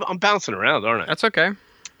 I'm bouncing around, aren't I? That's okay.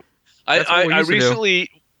 I recently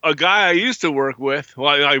a guy I used to work with.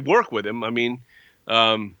 Well, I work with him. I mean,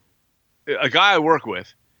 a guy I work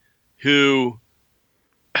with who.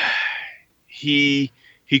 He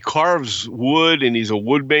carves wood and he's a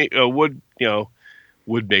wood maker.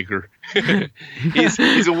 he's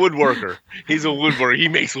a woodworker. He's a woodworker. He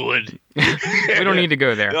makes wood. We don't need to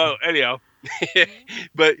go there. No, anyhow.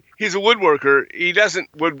 But he's a woodworker. He doesn't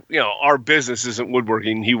our business isn't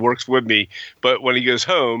woodworking. He works with me, but when he goes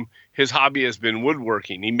home, his hobby has been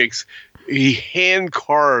woodworking. He hand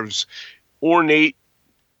carves ornate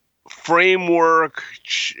framework,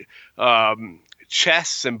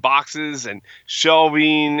 chests and boxes and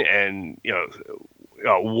shelving and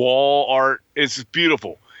wall art. It's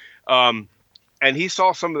beautiful. And he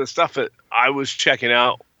saw some of the stuff that I was checking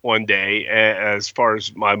out one day as far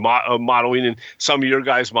as my modeling and some of your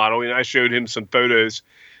guys' modeling. I showed him some photos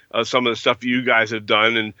of some of the stuff you guys have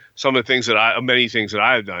done and some of the things many things that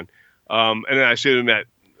I have done. And then I showed him that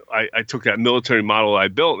I took that military model I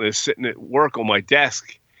built and it's sitting at work on my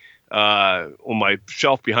desk. On my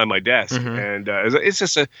shelf behind my desk, and it's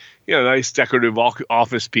just a nice decorative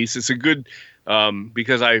office piece. It's a good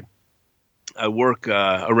because I work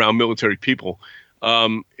around military people.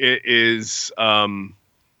 It's a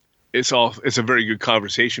very good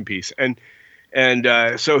conversation piece, and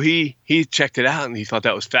so he checked it out and he thought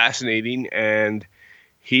that was fascinating, and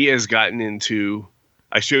he has gotten into.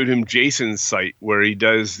 I showed him Jason's site where he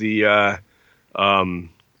does the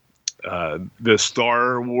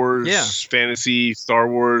Star Wars fantasy Star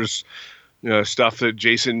Wars stuff that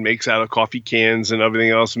Jason makes out of coffee cans and everything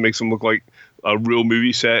else and makes them look like a real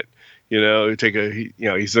movie set.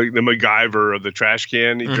 he's like the MacGyver of the trash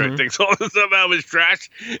can. He takes all the stuff out of his trash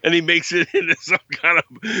and he makes it into some kind of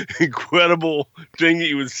incredible thing that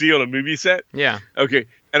you would see on a movie set. Yeah. Okay.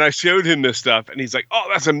 And I showed him this stuff and he's like, oh,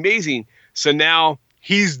 that's amazing. So now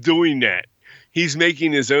he's doing that. He's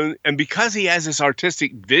making his own. And because he has this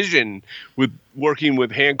artistic vision with working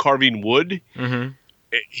with hand carving wood,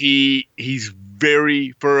 he's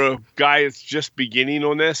very, for a guy that's just beginning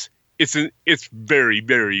on this, it's very,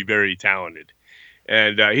 very, very talented.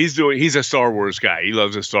 And he's a Star Wars guy. He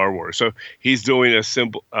loves a Star Wars. So he's doing a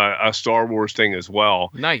Star Wars thing as well.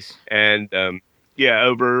 Nice. And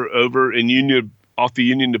over in Union, off the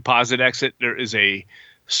Union Deposit exit, there is a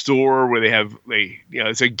store where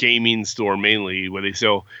it's a gaming store mainly where they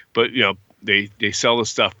sell, but they sell the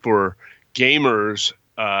stuff for gamers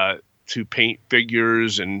to paint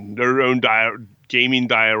figures and their own gaming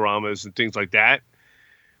dioramas and things like that.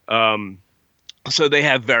 So they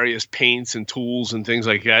have various paints and tools and things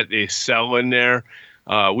like that they sell in there.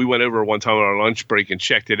 We went over one time on our lunch break and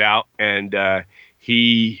checked it out, and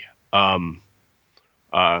he went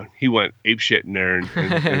apeshit in there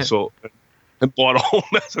and sold and bought a whole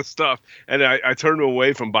mess of stuff. And I turned him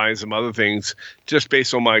away from buying some other things just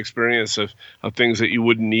based on my experience of things that you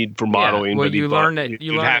wouldn't need for modeling. Well, but you learn that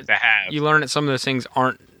you have to have. You learn that some of those things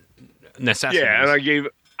aren't necessities. Yeah, and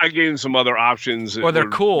I gave him some other options. Well, they're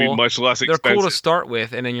cool. Be much less expensive. They're cool to start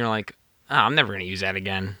with, and then you're like, oh, I'm never going to use that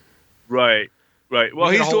again. Right. Well,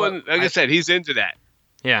 he's doing, like I said, he's into that.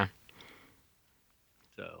 Yeah.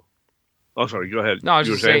 So, sorry, go ahead. No,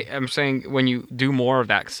 I'm saying when you do more of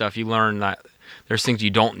that stuff, you learn that there's things you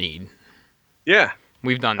don't need. Yeah.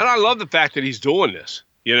 We've done that. And I love the fact that he's doing this,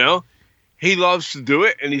 He loves to do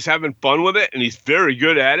it, and he's having fun with it, and he's very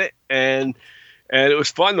good at it, and it was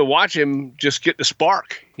fun to watch him just get the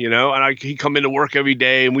spark, And he'd come into work every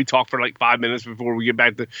day, and we talk for like 5 minutes before we get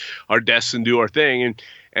back to our desks and do our thing,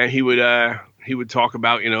 and he would talk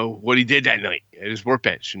about what he did that night at his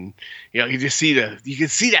workbench, and you could see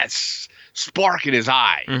that spark in his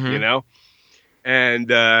eye, and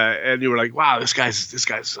you were like, wow, this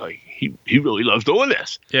guy's like he really loves doing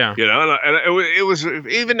this, yeah, and it was,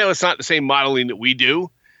 even though it's not the same modeling that we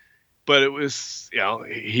do, but it was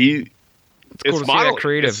It's cool to see that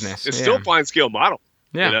creativeness. It's still fine scale model,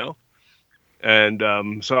 And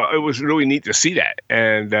so it was really neat to see that.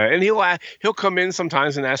 And he'll come in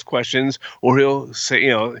sometimes and ask questions, or he'll say,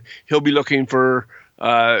 he'll be looking for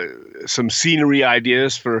some scenery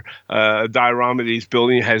ideas for a diorama that he's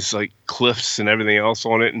building. It has like cliffs and everything else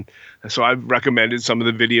on it. And so I've recommended some of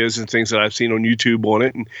the videos and things that I've seen on YouTube on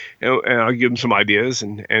it, and I'll give him some ideas.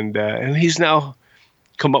 And he's now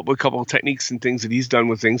come up with a couple of techniques and things that he's done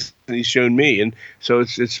with things that he's shown me. And so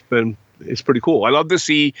it's pretty cool. I love to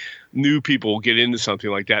see new people get into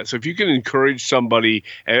something like that. So if you can encourage somebody,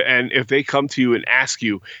 and if they come to you and ask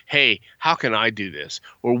you, hey, how can I do this?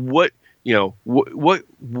 Or what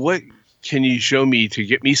can you show me to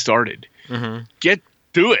get me started? Do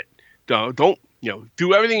it. Don't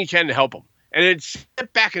do everything you can to help them. And then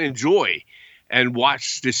sit back and enjoy and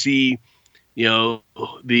watch to see,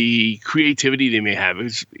 the creativity they may have,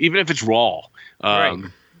 even if it's raw, right.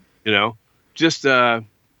 Just,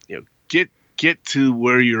 get to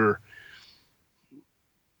where you're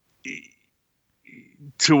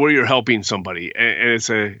helping somebody. And it's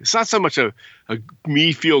not so much a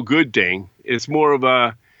me feel good thing. It's more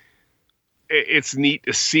of it's neat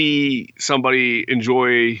to see somebody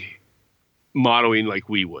enjoy modeling like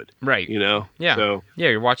we would. Right. Yeah. So,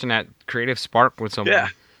 you're watching that creative spark with someone. Yeah.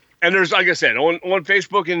 And there's, like I said, on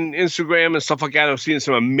Facebook and Instagram and stuff like that, I'm seeing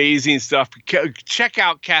some amazing stuff. Check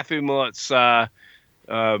out Kathy Millett's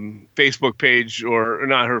Facebook page, or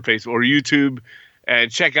not her Facebook, or YouTube,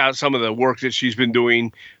 and check out some of the work that she's been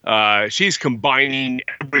doing. She's combining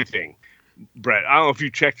everything. Brett, I don't know if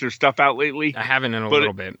you checked her stuff out lately. I haven't in a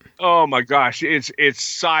little bit. Oh my gosh, it's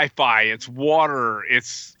sci-fi, it's water,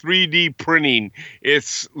 it's 3D printing,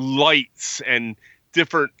 it's lights and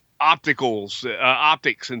different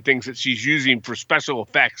optics and things that she's using for special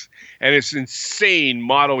effects, and it's insane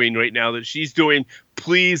modeling right now that she's doing.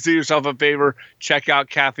 Please do yourself a favor, check out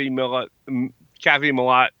Kathy Millett on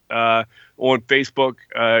Facebook.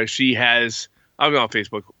 She has, I'm on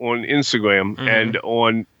Facebook, on Instagram, and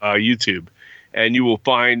on YouTube, and you will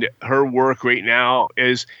find her work right now.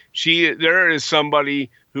 There is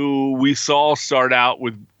somebody who we saw start out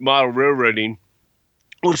with model railroading,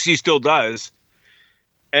 which she still does,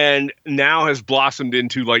 and now has blossomed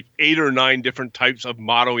into like 8 or 9 different types of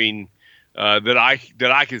modeling that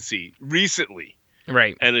I can see recently.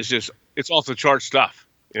 Right. And it's off the chart stuff.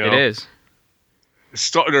 It is.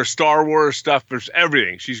 There's Star Wars stuff. There's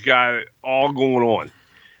everything. She's got it all going on.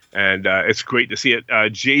 and it's great to see it.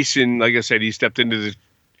 Jason, like I said, he stepped into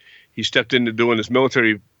doing this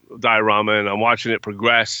military diorama, and I'm watching it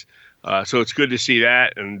progress. So it's good to see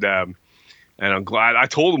that, and I'm glad. I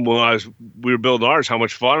told him when we were building ours how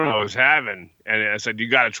much fun I was having, and I said, you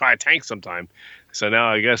got to try a tank sometime. So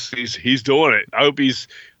now I guess he's doing it. I hope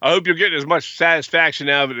you're getting as much satisfaction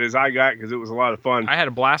out of it as I got, because it was a lot of fun. I had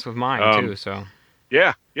a blast with mine too. So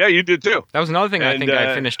yeah, you did too. That was another thing I think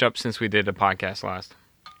I finished up since we did a podcast last.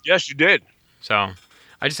 Yes, you did. So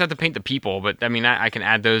I just have to paint the people, but I mean I can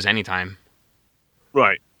add those anytime.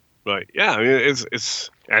 Right. Yeah, I mean it's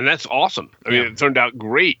and that's awesome. I mean it turned out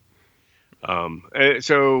great. It's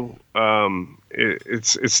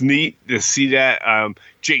neat to see that.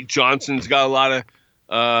 Jake Johnson's got a lot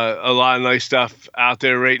of nice stuff out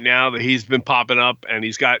there right now that he's been popping up, and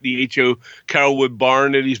he's got the HO Carrollwood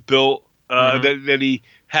barn that he's built that he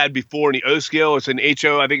had before in the O scale. It's an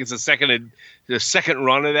HO. I think it's the second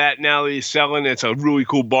run of that now that he's selling. It's a really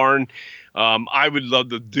cool barn. I would love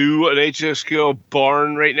to do an HO scale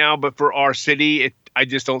barn right now, but for our city, I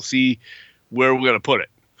just don't see where we're going to put it.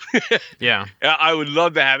 Yeah, I would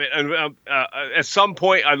love to have it, and at some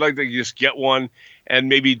point, I'd like to just get one and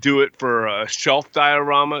maybe do it for a shelf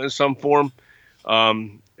diorama in some form.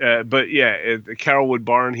 But yeah, the Carrollwood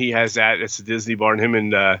barn, he has that. It's a Disney barn. Him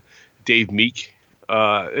and Dave Meek,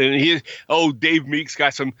 and Dave Meek's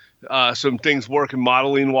got some things working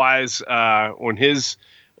modeling wise on his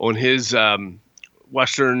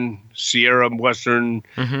Western Sierra Western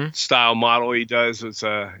style model he does.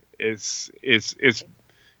 It's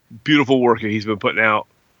beautiful work that he's been putting out.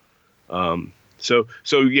 So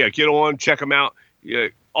yeah, get on, check him out. Yeah,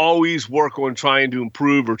 always work on trying to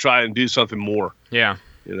improve or try and do something more. Yeah.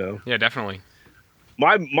 Yeah, definitely.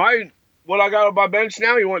 My what I got on my bench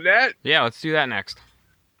now, you want that? Yeah, let's do that next.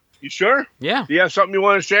 You sure? Yeah. Do you have something you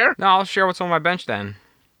want to share? No, I'll share what's on my bench then.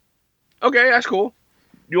 Okay, that's cool.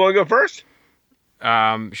 You want to go first?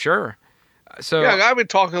 Sure. So yeah, I've been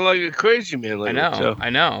talking like a crazy man lately. I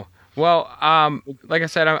know. Well, like I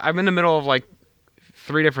said, I'm in the middle of like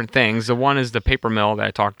 3 different things. The one is the paper mill that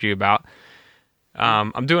I talked to you about.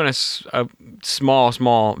 I'm doing a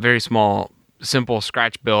small, very small, simple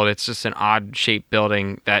scratch build. It's just an odd shaped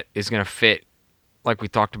building that is going to fit, like we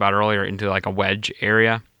talked about earlier, into like a wedge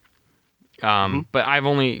area. But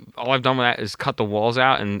all I've done with that is cut the walls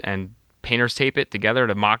out and painter's tape it together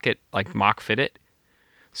to mock fit it.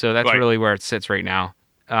 So that's really where it sits right now.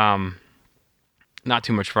 Not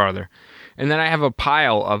too much farther. And then I have a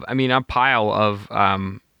pile of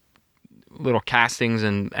little castings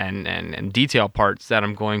and detail parts that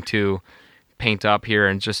I'm going to paint up here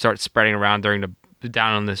and just start spreading around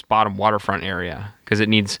down on this bottom waterfront area, because it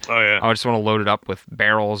needs. Oh yeah. I just want to load it up with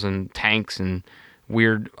barrels and tanks and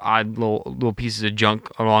weird, odd little pieces of junk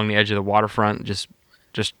along the edge of the waterfront. Just.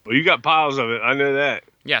 Well, you got piles of it. I know that.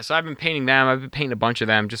 Yeah, so I've been painting them. I've been painting a bunch of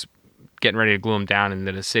them, just getting ready to glue them down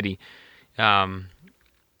into the city.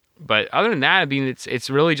 But other than that, I mean, it's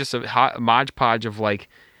really just a Mod Podge of like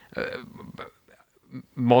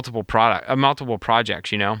multiple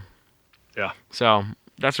projects, you know. Yeah. So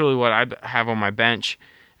that's really what I have on my bench.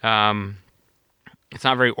 It's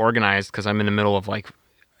not very organized because I'm in the middle of like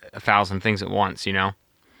 1,000 things at once, you know.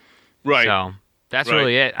 Right. So that's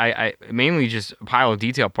really it. I mainly just a pile of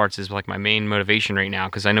detail parts is like my main motivation right now,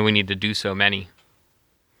 because I know we need to do so many.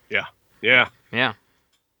 Yeah. Yeah. Yeah.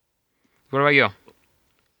 What about you?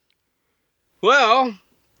 Well,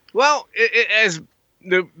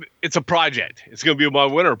 it's a project. It's going to be my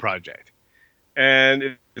winter project,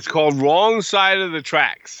 and it's called Wrong Side of the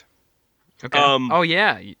Tracks. Okay. Oh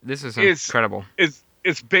yeah, this is incredible.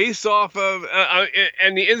 It's based off of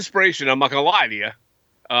and the inspiration. I'm not going to lie to you.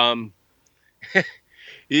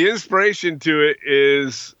 The inspiration to it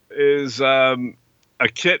is a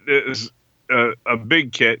kit that is a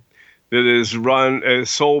big kit that is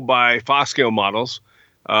sold by Fosco Models.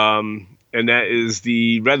 And that is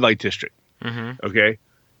the red light district. Mm-hmm. Okay.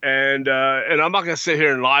 And I'm not going to sit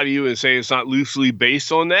here and lie to you and say it's not loosely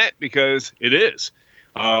based on that, because it is.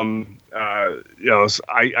 I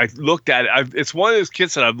looked at it. It's one of those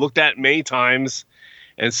kits that I've looked at many times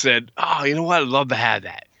and said, oh, you know what? I'd love to have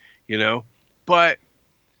that, you know, but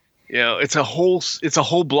you know, it's a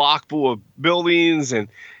whole block full of buildings, and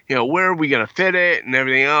you know, where are we going to fit it and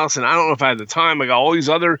everything else? And I don't know if I had the time. I got all these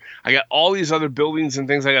other buildings and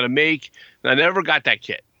things I got to make. And I never got that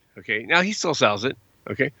kit. Okay. Now he still sells it.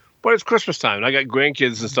 Okay. But it's Christmas time, and I got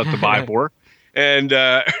grandkids and stuff to buy for. And,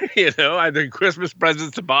 you know, I had Christmas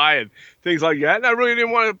presents to buy and things like that. And I really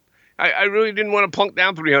didn't want to plunk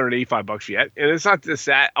down $385 yet. And it's not just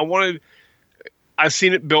that. I've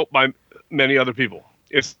seen it built by many other people.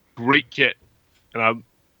 It's a great kit. And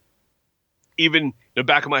even the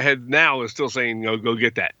back of my head now is still saying, go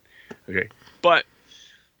get that. Okay. But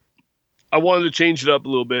I wanted to change it up a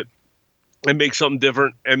little bit and make something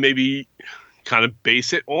different and maybe kind of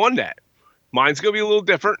base it on that. Mine's going to be a little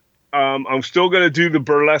different. I'm still going to do the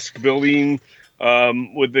burlesque building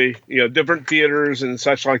with the different theaters and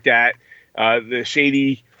such like that. The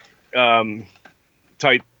shady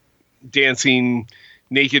type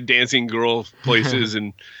naked dancing girl places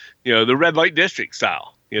and the red light district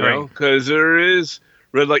style. Because there is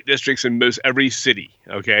red light districts in most every city.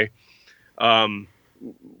 Okay.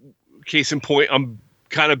 Case in point, I'm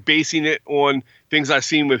kind of basing it on things I've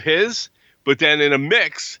seen with his, but then in a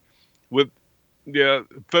mix with the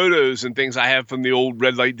photos and things I have from the old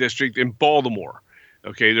red light district in Baltimore.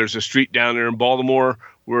 Okay, there's a street down there in Baltimore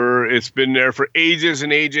where it's been there for ages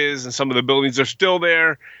and ages, and some of the buildings are still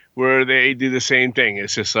there where they do the same thing.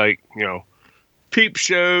 It's just like, peep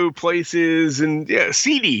show places and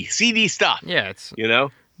seedy stuff. Yeah, it's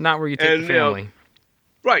not where you take the family.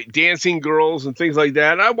 Right, dancing girls and things like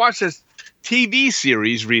that. And I watched this TV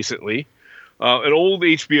series recently, an old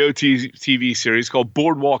HBO TV series called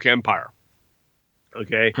Boardwalk Empire.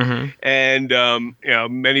 Okay. Mm-hmm. And,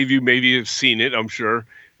 many of you maybe have seen it, I'm sure.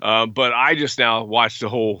 But I just now watched the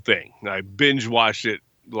whole thing. I binge watched it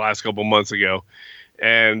the last couple months ago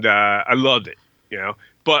and, I loved it,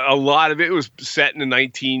 but a lot of it was set in the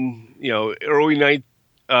late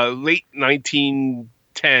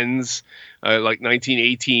 1910s, like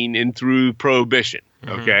 1918 and through Prohibition.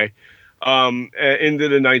 Mm-hmm. Okay. Into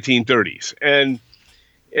the 1930s. And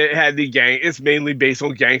it had it's mainly based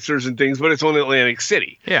on gangsters and things, but it's on Atlantic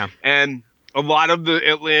City. Yeah. And a lot of the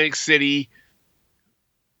Atlantic City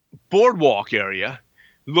boardwalk area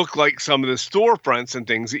look like some of the storefronts and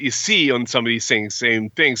things that you see on some of these things, same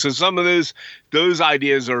thing. So some of those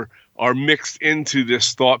ideas are mixed into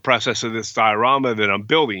this thought process of this diorama that I'm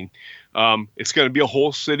building. It's going to be a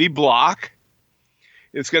whole city block.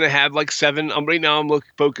 It's going to have like 7. Right now I'm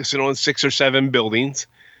focusing on 6 or 7 buildings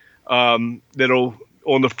that'll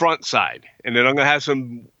on the front side, and then I'm going to have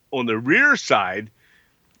some on the rear side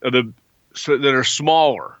of that are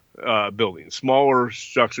smaller buildings, smaller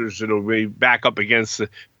structures that'll be back up against the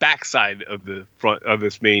backside of the front of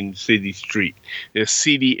this main city street, this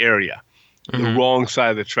seedy area, mm-hmm. the wrong side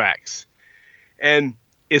of the tracks. And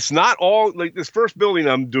it's not all like this first building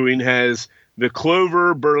I'm doing has the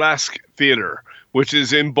Clover Burlesque Theater, which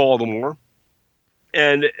is in Baltimore,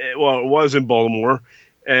 and it was in Baltimore.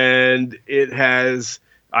 And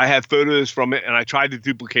I have photos from it, and I tried to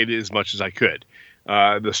duplicate it as much as I could.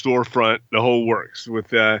 The storefront, the whole works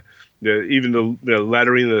with even the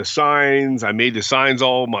lettering of the signs. I made the signs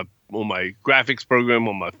all on my graphics program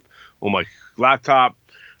on my laptop.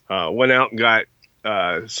 Went out and got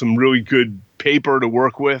some really good paper to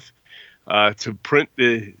work with to print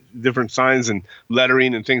the different signs and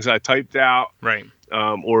lettering and things I typed out. Right.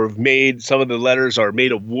 Or have made. Some of the letters are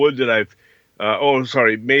made of wood that I've.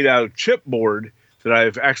 Made out of chipboard that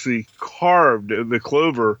I've actually carved the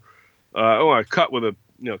Clover. I cut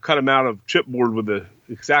cut them out of chipboard with the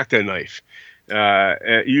X-Acto knife,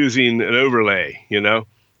 using an overlay,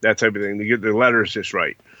 that type of thing to get the letters just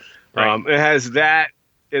right. Right. It has that.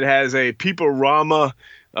 It has a People-Rama,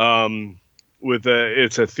 with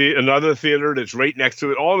another theater that's right next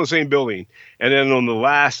to it, all in the same building. And then on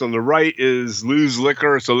the right is Lou's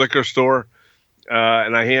Liquor. It's a liquor store.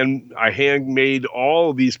 And I handmade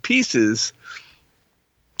all these pieces,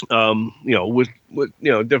 with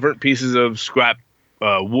different pieces of scrap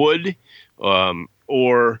wood,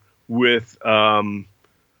 or with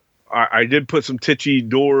I did put some Tichy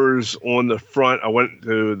doors on the front. I went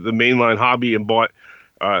to the Mainline Hobby and bought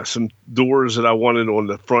some doors that I wanted on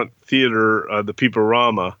the front theater, the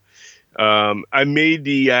People-Rama. I made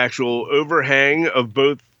the actual overhang of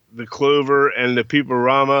both the Clover and the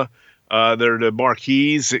People-Rama. They're the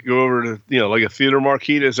marquees that go over to, like a theater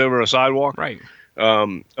marquee that's over a sidewalk. Right.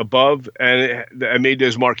 Above. And I made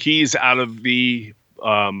those marquees out of the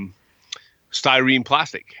styrene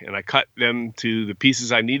plastic. And I cut them to the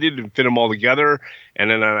pieces I needed and fit them all together.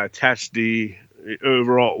 And then I attached the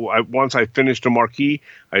overall. Once I finished the marquee,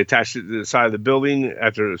 I attached it to the side of the building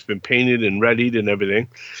after it's been painted and readied and everything.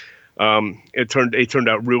 They turned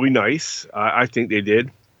out really nice. I think they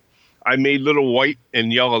did. I made little white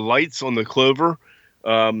and yellow lights on the Clover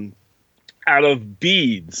out of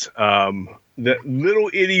beads. The little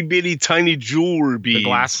itty bitty tiny jewelry beads. The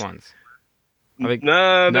glass ones.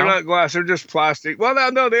 No, they're not glass. They're just plastic.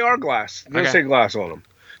 Well, no, they are glass. They say glass on them.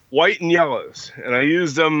 White and yellows. And I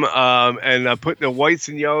used them, and I put the whites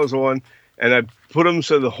and yellows on, and I put them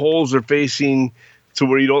so the holes are facing to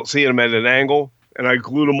where you don't see them at an angle, and I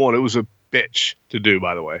glued them on. It was a bitch to do,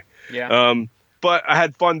 by the way. Yeah. But I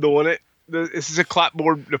had fun doing it. This is a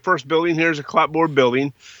clapboard. The first building here is a clapboard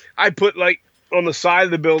building. I put like on the side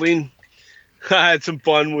of the building. I had some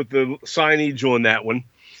fun with the signage on that one.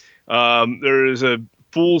 There is a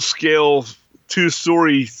full-scale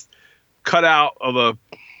 2-story cutout of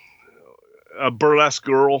a burlesque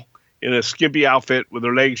girl in a skimpy outfit with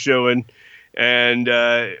her legs showing, and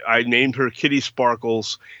I named her Kitty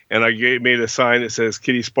Sparkles, and I made a sign that says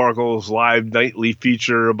Kitty Sparkles live nightly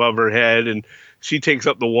feature above her head, and she takes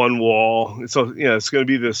up the one wall. So it's going to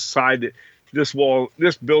be the side that this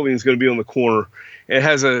building is going to be on the corner. It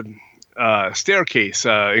has a staircase,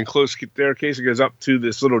 enclosed staircase. It goes up to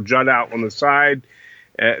this little jut out on the side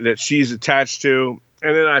that she's attached to,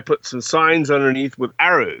 and then I put some signs underneath with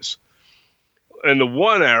arrows. And the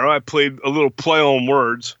one arrow, I played a little play on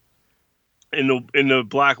words. In the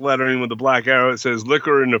black lettering with the black arrow, it says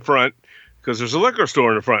liquor in the front, because there's a liquor store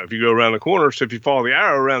in the front. If you go around the corner, so if you follow the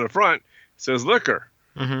arrow around the front, it says liquor,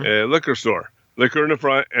 liquor store, liquor in the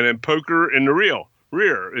front, and then poker in the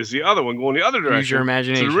rear is the other one going the other direction. Use your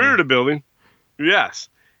imagination. To the rear of the building, yes.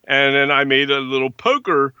 And then I made a little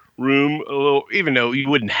poker room, even though you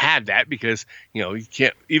wouldn't have that because you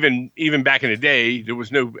can't even back in the day there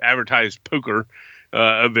was no advertised poker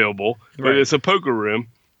available, but it's a poker room.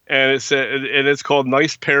 And it's called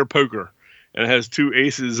Nice Pair Poker, and it has 2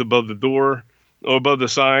 aces above the door or above the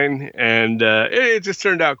sign, and it just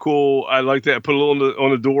turned out cool. I like that. I put a little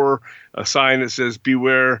on the door, a sign that says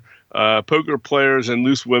 "Beware poker players and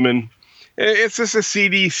loose women." It's just a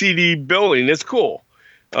CD building. It's cool.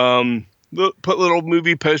 Put little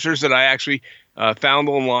movie posters that I actually found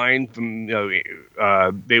online from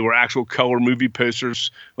they were actual color movie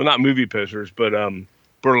posters. Well, not movie posters, but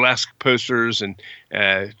burlesque posters and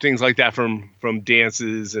things like that from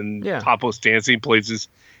dances and topless dancing places,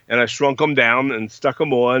 and I shrunk them down and stuck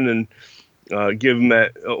them on and give them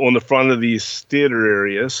on the front of these theater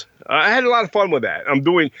areas. I had a lot of fun with that.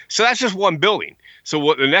 So that's just one building.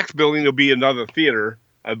 So the next building will be another theater.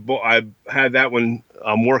 I had that one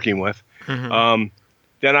I'm working with. Mm-hmm.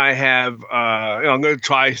 Then I have I'm going to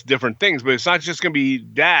try different things, but it's not just going to be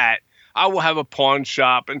that. I will have a pawn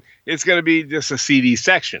shop, and it's going to be just a CD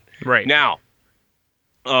section. Right. Now,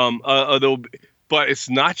 but it's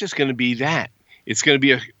not just going to be that. It's going to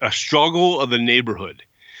be a struggle of the neighborhood.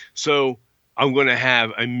 So I'm going to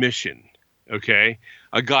have a mission, okay?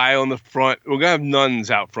 A guy on the front. We're going to have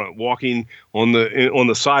nuns out front walking on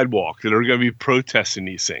the sidewalk that are going to be protesting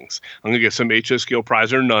these things. I'm going to get some H.S. Gill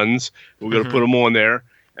Prizer nuns. We're going to put them on there.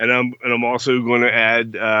 And I'm also going to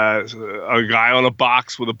add a guy on a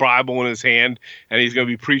box with a Bible in his hand, and he's going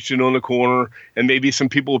to be preaching on the corner, and maybe some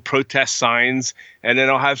people with protest signs, and then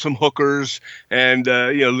I'll have some hookers and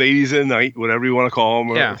ladies of the night, whatever you want to call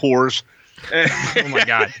them, or whores. Oh my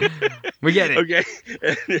God, we get it. Okay,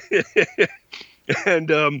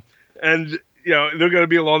 and they're going to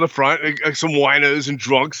be along the front, like some winos and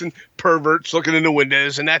drunks and perverts looking in the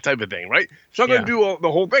windows and that type of thing, right? So I'm going to do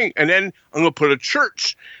the whole thing. And then I'm going to put a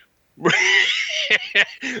church.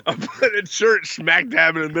 I'll put a church smack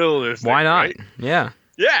dab in the middle of this. Why not? Right? Yeah.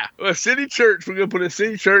 Yeah. A city church. We're going to put a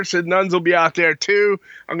city church, and nuns will be out there too.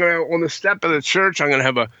 I'm going to, on the step of the church, I'm going to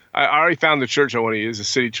have I already found the church I want to use, the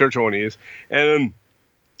city church I want to use. And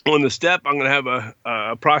on the step, I'm going to have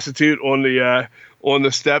a prostitute on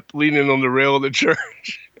the step leaning on the rail of the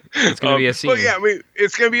church. It's going to be a scene. But yeah, I mean,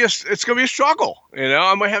 it's going to be a struggle.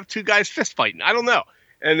 I might have 2 guys fist fighting. I don't know.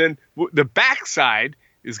 And then the backside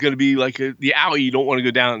is going to be like the alley you don't want to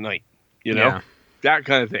go down at night. That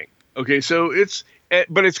kind of thing. Okay, so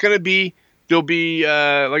but it's going to be, there'll be,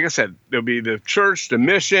 like I said, there'll be the church, the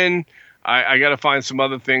mission. I got to find some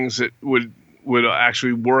other things that would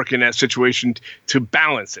actually work in that situation to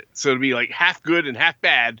balance it. So it'll be like half good and half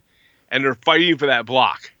bad, and they're fighting for that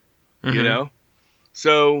block,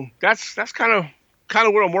 So that's kind of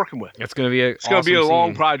what I'm working with. It's going to be a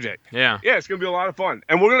long project. Yeah. Yeah, it's going to be a lot of fun.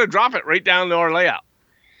 And we're going to drop it right down to our layout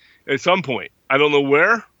at some point. I don't know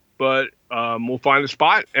where, but we'll find a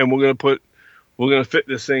spot, and we're going to fit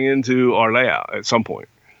this thing into our layout at some point.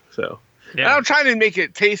 So I'm trying to make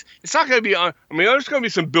it taste. It's not going to be on. I mean, there's going to be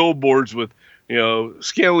some billboards with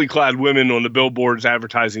scantily clad women on the billboards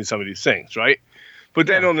advertising some of these things, right? But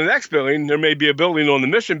then on the next building, there may be a building on the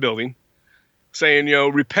mission building saying,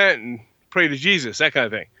 repent and pray to Jesus, that kind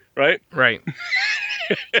of thing, right? Right.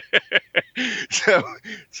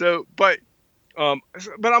 But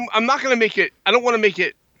I'm not going to make it. I don't want to make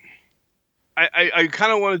it. I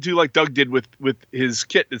kind of want to do like Doug did with his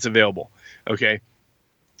kit that's available. Okay.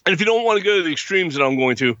 And if you don't want to go to the extremes that I'm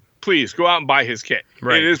going to, please go out and buy his kit.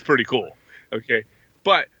 Right. It is pretty cool. Okay.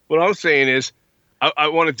 But what I'm saying is, I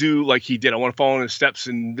want to do like he did. I want to follow in his steps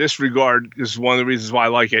in this regard. This is one of the reasons why I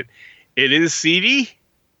like it. It is seedy,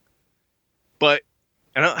 but,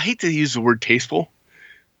 and I hate to use the word tasteful,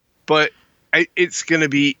 but it's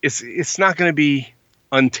not going to be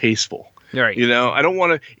untasteful. Right. You know, I don't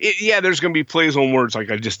want to, yeah, there's going to be plays on words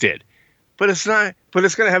like I just did, but it's going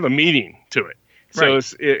to have a meaning to it. So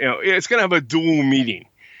right. It's going to have a dual meaning.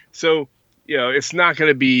 So, it's not going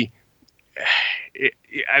to be,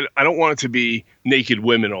 I don't want it to be naked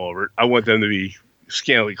women all over it. I want them to be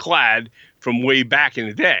scantily clad from way back in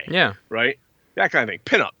the day. Yeah. Right? That kind of thing.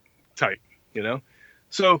 Pinup type,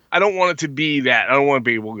 So I don't want it to be that. I don't want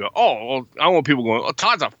people to go, I want people going,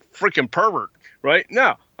 Todd's a freaking pervert, right?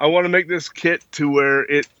 No, I want to make this kit to where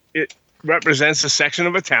it represents a section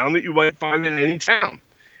of a town that you might find in any town.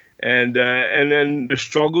 And then the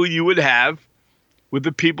struggle you would have with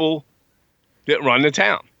the people that run the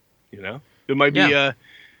town, It might be,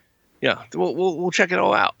 we'll check it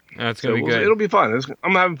all out. That's going to be good. It'll be fun.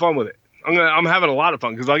 I'm having fun with it. I'm having a lot of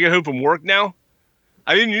fun because I get home from work now.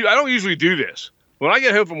 I don't usually do this. When I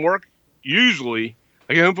get home from work, usually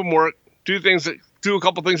I get home from work, do a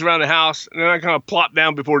couple things around the house, and then I kind of plop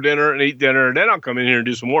down before dinner and eat dinner, and then I'll come in here and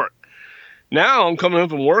do some work. Now I'm coming home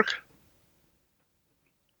from work,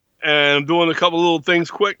 and I'm doing a couple little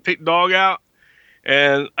things quick, take the dog out,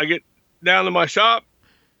 and I get down to my shop,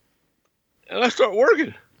 and I start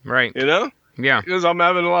working. Right. Yeah. Because I'm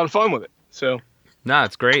having a lot of fun with it. So. No,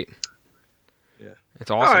 it's great. Yeah.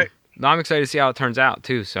 It's awesome. All right. No, I'm excited to see how it turns out,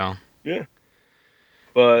 too, so. Yeah.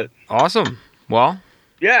 But. Awesome. Well.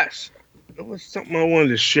 Yes. It was something I wanted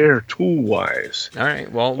to share tool-wise. All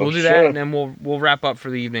right. Well, we'll do that, and then we'll wrap up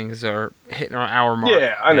for the evening because we're hitting our hour mark.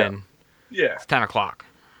 Yeah, I know. Yeah. It's 10 o'clock.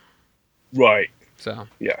 Right. So.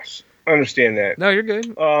 Yes. I understand that. No, you're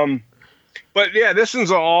good. But yeah, this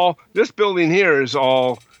building here is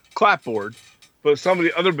all clapboard, but some of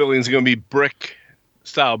the other buildings are going to be brick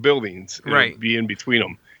style buildings. Right. Be in between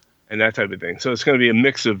them and that type of thing. So it's going to be a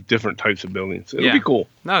mix of different types of buildings. It'll be cool.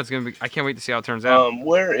 No, it's going to be, I can't wait to see how it turns out.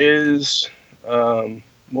 Where is, what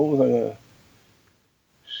was I going to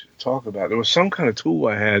talk about? There was some kind of tool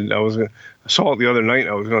I had. I saw it the other night.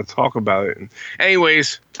 I was going to talk about it. And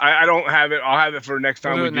anyways, I don't have it. I'll have it for next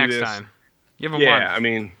time we'll do it next this. Time. You have a month. I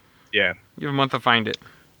mean, yeah. You have a month to find it.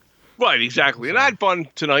 Right, exactly. And I had fun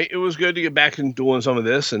tonight. It was good to get back and doing some of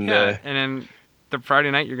this. And and then the Friday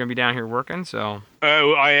night you're going to be down here working, so.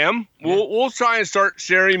 I am. Yeah. We'll try and start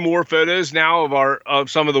sharing more photos now of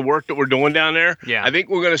some of the work that we're doing down there. Yeah. I think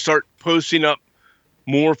we're going to start posting up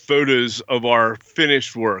more photos of our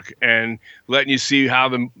finished work and letting you see how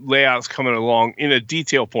the layout's coming along in a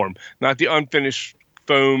detail form, not the unfinished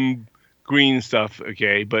foam green stuff,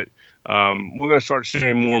 okay, but we're going to start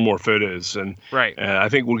sharing more and more photos, and right. I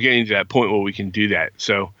think we're getting to that point where we can do that.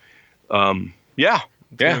 So, I'll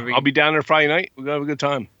be down there Friday night. We're going to have a good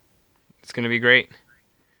time. It's going to be great.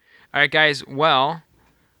 All right, guys. Well,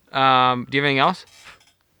 do you have anything else?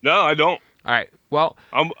 No, I don't. All right. Well,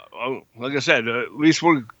 I'm like I said, at least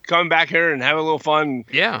we're coming back here and having a little fun.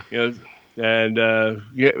 Yeah. And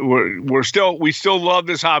we still love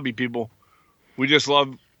this hobby, people. We just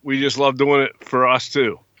love doing it for us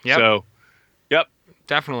too. Yep. So, yep.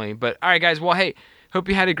 Definitely. But all right, guys. Well, hey, hope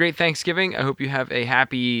you had a great Thanksgiving. I hope you have a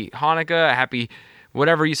happy Hanukkah, a happy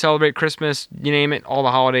whatever you celebrate, Christmas, you name it, all the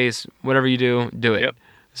holidays, whatever you do it. Yep.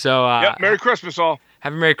 So, Merry Christmas, all.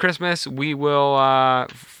 Have a Merry Christmas. We will,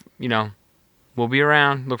 we'll be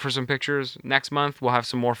around. Look for some pictures. Next month, we'll have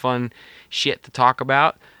some more fun shit to talk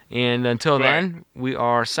about. And until then, we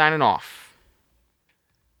are signing off.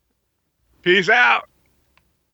 Peace out.